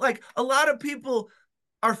want to, like, a lot of people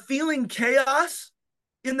are feeling chaos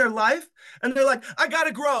in their life and they're like, "I got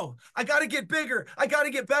to grow. I got to get bigger. I got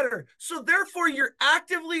to get better." So therefore you're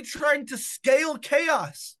actively trying to scale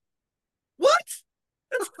chaos. What?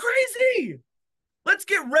 That's crazy. Let's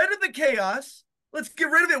get rid of the chaos. Let's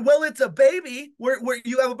get rid of it. Well, it's a baby where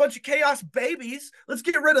you have a bunch of chaos babies. Let's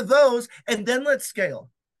get rid of those and then let's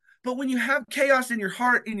scale. But when you have chaos in your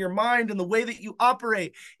heart, in your mind, in the way that you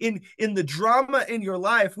operate, in the drama in your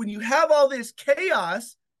life, when you have all this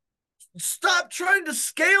chaos, stop trying to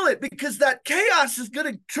scale it, because that chaos is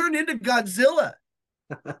going to turn into Godzilla.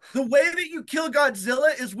 The way that you kill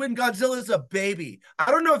Godzilla is when Godzilla is a baby.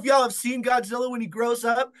 I don't know if y'all have seen Godzilla when he grows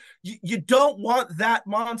up. You don't want that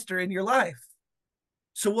monster in your life.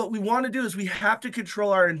 So what we want to do is we have to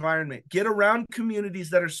control our environment, get around communities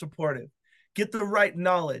that are supportive, get the right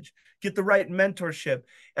knowledge, get the right mentorship,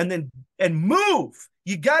 and move.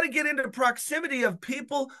 You got to get into proximity of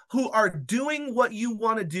people who are doing what you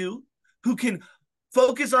want to do, who can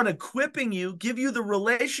focus on equipping you, give you the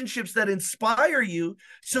relationships that inspire you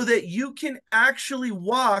so that you can actually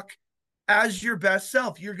walk as your best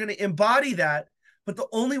self. You're going to embody that, but the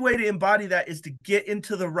only way to embody that is to get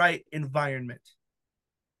into the right environment.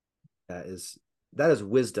 That is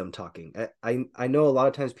wisdom talking. I know a lot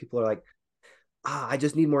of times people are like, I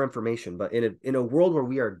just need more information. But in a world where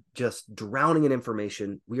we are just drowning in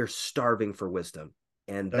information, we are starving for wisdom.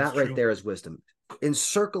 And That's that right true. there is wisdom.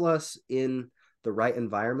 Encircle us in the right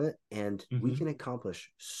environment, and we Mm-hmm. can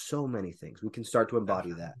accomplish so many things. We can start to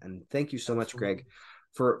embody that. And thank you so much, Absolutely. Greg,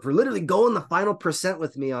 for literally going the final percent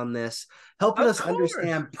with me on this, helping Of us course.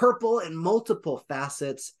 understand purple in multiple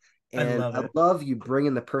facets. I And love I it. love you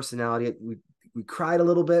bringing the personality. We cried a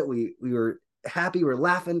little bit. We were happy. We were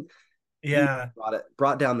laughing. You Yeah.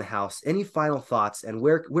 brought down the house. Any final thoughts? And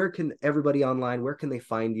where can everybody online? Where can they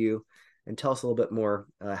find you? And tell us a little bit more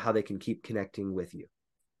how they can keep connecting with you.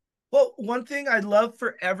 Well, one thing I'd love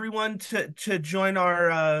for everyone to join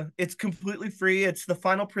our it's completely free. It's the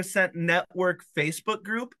Final Percent Network Facebook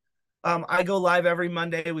group. I go live every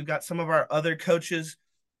Monday. We've got some of our other coaches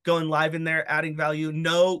going live in there, adding value.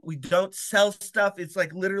 No, we don't sell stuff. It's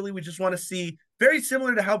like literally we just want to see, very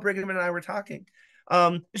similar to how Brigham and I were talking.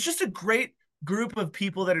 It's just a great group of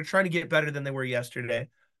people that are trying to get better than they were yesterday.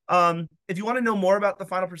 If you want to know more about the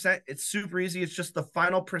Final Percent, it's super easy. It's just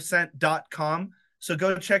thefinalpercent.com. So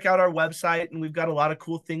go check out our website, and we've got a lot of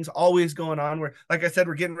cool things always going on. We're, like I said,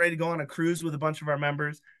 we're getting ready to go on a cruise with a bunch of our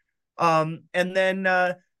members. And then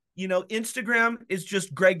Instagram is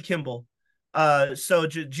just Greg Kimble. So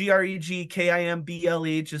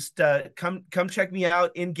GregKimble. Just come check me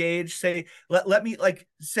out, engage, say let me, like,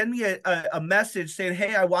 send me a message saying,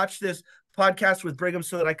 hey, I watched this podcast with Brigham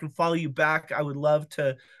so that I can follow you back. I would love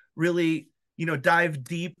to really, dive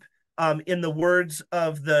deep in the words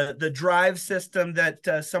of the drive system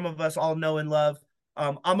that some of us all know and love.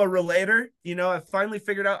 I'm a relator. I finally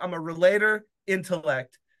figured out I'm a relator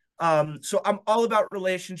intellect. So I'm all about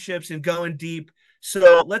relationships and going deep.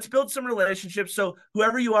 So let's build some relationships. So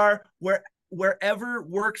whoever you are, wherever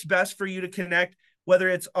works best for you to connect, whether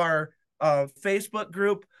it's our Facebook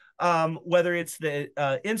group, whether it's the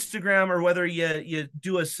Instagram, or whether you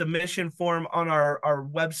do a submission form on our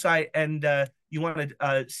website, and you want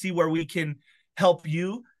to see where we can help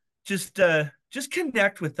you, just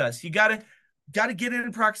connect with us. You gotta get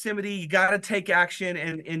in proximity. You gotta take action,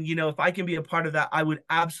 and if I can be a part of that, I would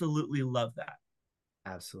absolutely love that.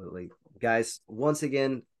 Absolutely. Guys, once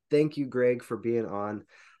again, thank you, Greg, for being on.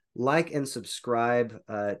 Like and subscribe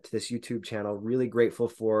to this YouTube channel. Really grateful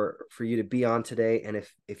for you to be on today. And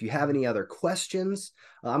if you have any other questions,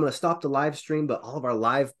 I'm going to stop the live stream, but all of our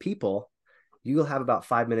live people, you'll have about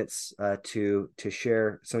 5 minutes to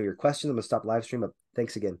share some of your questions. I'm going to stop the live stream, but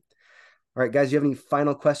thanks again. All right, guys, do you have any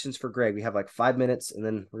final questions for Greg? We have like 5 minutes, and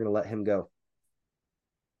then we're going to let him go.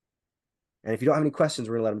 And if you don't have any questions,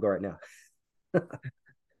 we're going to let him go right now.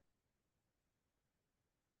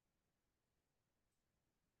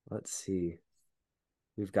 Let's see.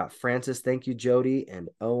 We've got Francis. Thank you, Jody, and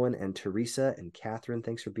Owen, and Teresa, and Catherine.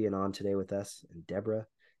 Thanks for being on today with us, and Deborah,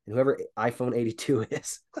 and whoever iPhone 82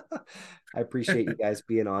 is. I appreciate you guys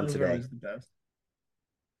being on Those are today. always the best.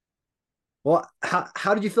 Well,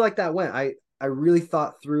 how did you feel like that went? I really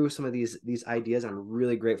thought through some of these ideas. I'm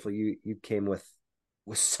really grateful you came with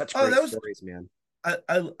such great stories, man.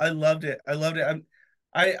 I loved it. I loved it.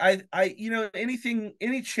 I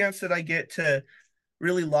any chance that I get to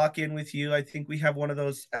really lock in with you, I think we have one of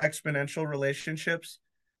those exponential relationships.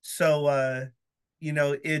 So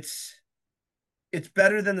it's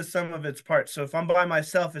better than the sum of its parts. So if I'm by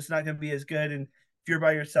myself, it's not going to be as good, and if you're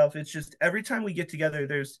by yourself, it's just every time we get together,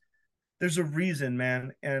 there's a reason,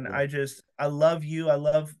 man. And Yeah. I love you. I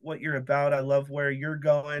love what you're about. I love where you're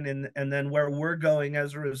going, and then where we're going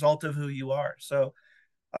as a result of who you are. So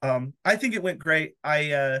I think it went great.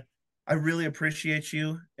 I really appreciate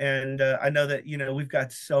you, and I know that we've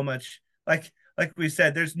got so much. Like we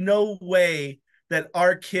said, there's no way that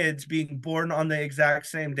our kids being born on the exact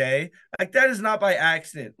same day, like, that is not by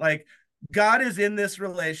accident. Like, God is in this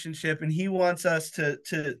relationship, and He wants us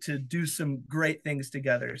to do some great things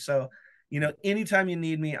together. So, anytime you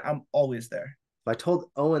need me, I'm always there. I told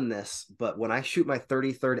Owen this, but when I shoot my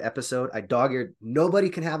 33rd episode, I dog-eared. Nobody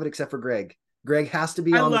can have it except for Greg. Greg has to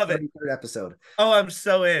be I on the love it. 33rd episode. Oh, I'm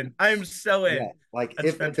so in. I'm so Yeah, in. like That's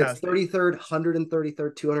if it's fantastic. 33rd,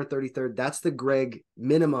 133rd, 233rd, that's the Greg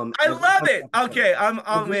minimum I every love it. episode. Okay, I'm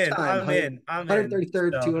Every in. time, I'm in. I'm in.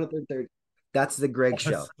 133rd, So 233rd. That's the Greg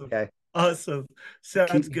show. awesome. Okay. Awesome. Keep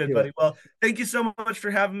Sounds me good, to it. buddy. Well, thank you so much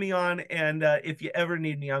for having me on. And if you ever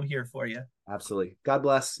need me, I'm here for you. Absolutely. God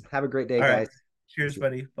bless. Have a great day, All right. guys. Cheers,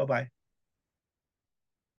 buddy. Bye bye.